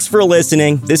 Thanks for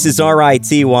listening. This is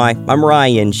RITY. I'm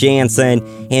Ryan Jansen,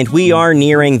 and we are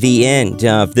nearing the end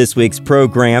of this week's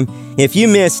program. If you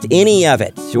missed any of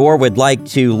it or would like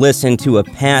to listen to a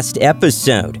past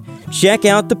episode, check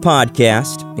out the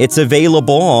podcast. It's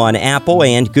available on Apple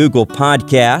and Google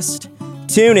Podcast,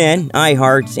 TuneIn,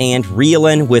 iHeart, and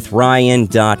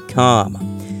ReelinWithRyan.com.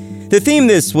 The theme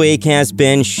this week has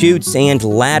been Chutes and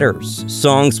Ladders,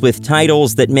 songs with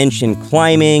titles that mention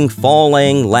climbing,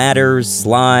 falling, ladders,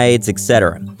 slides,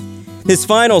 etc. This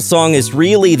final song is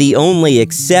really the only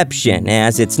exception,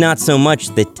 as it's not so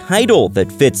much the title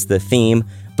that fits the theme,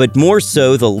 but more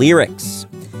so the lyrics.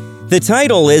 The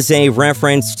title is a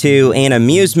reference to an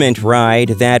amusement ride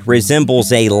that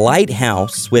resembles a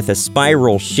lighthouse with a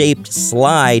spiral-shaped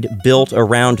slide built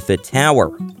around the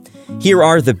tower. Here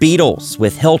are the Beatles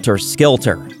with Helter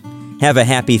Skelter. Have a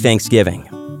happy Thanksgiving.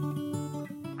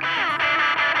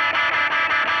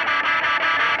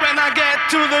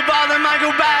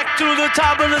 to the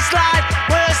top of the slide.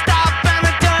 We're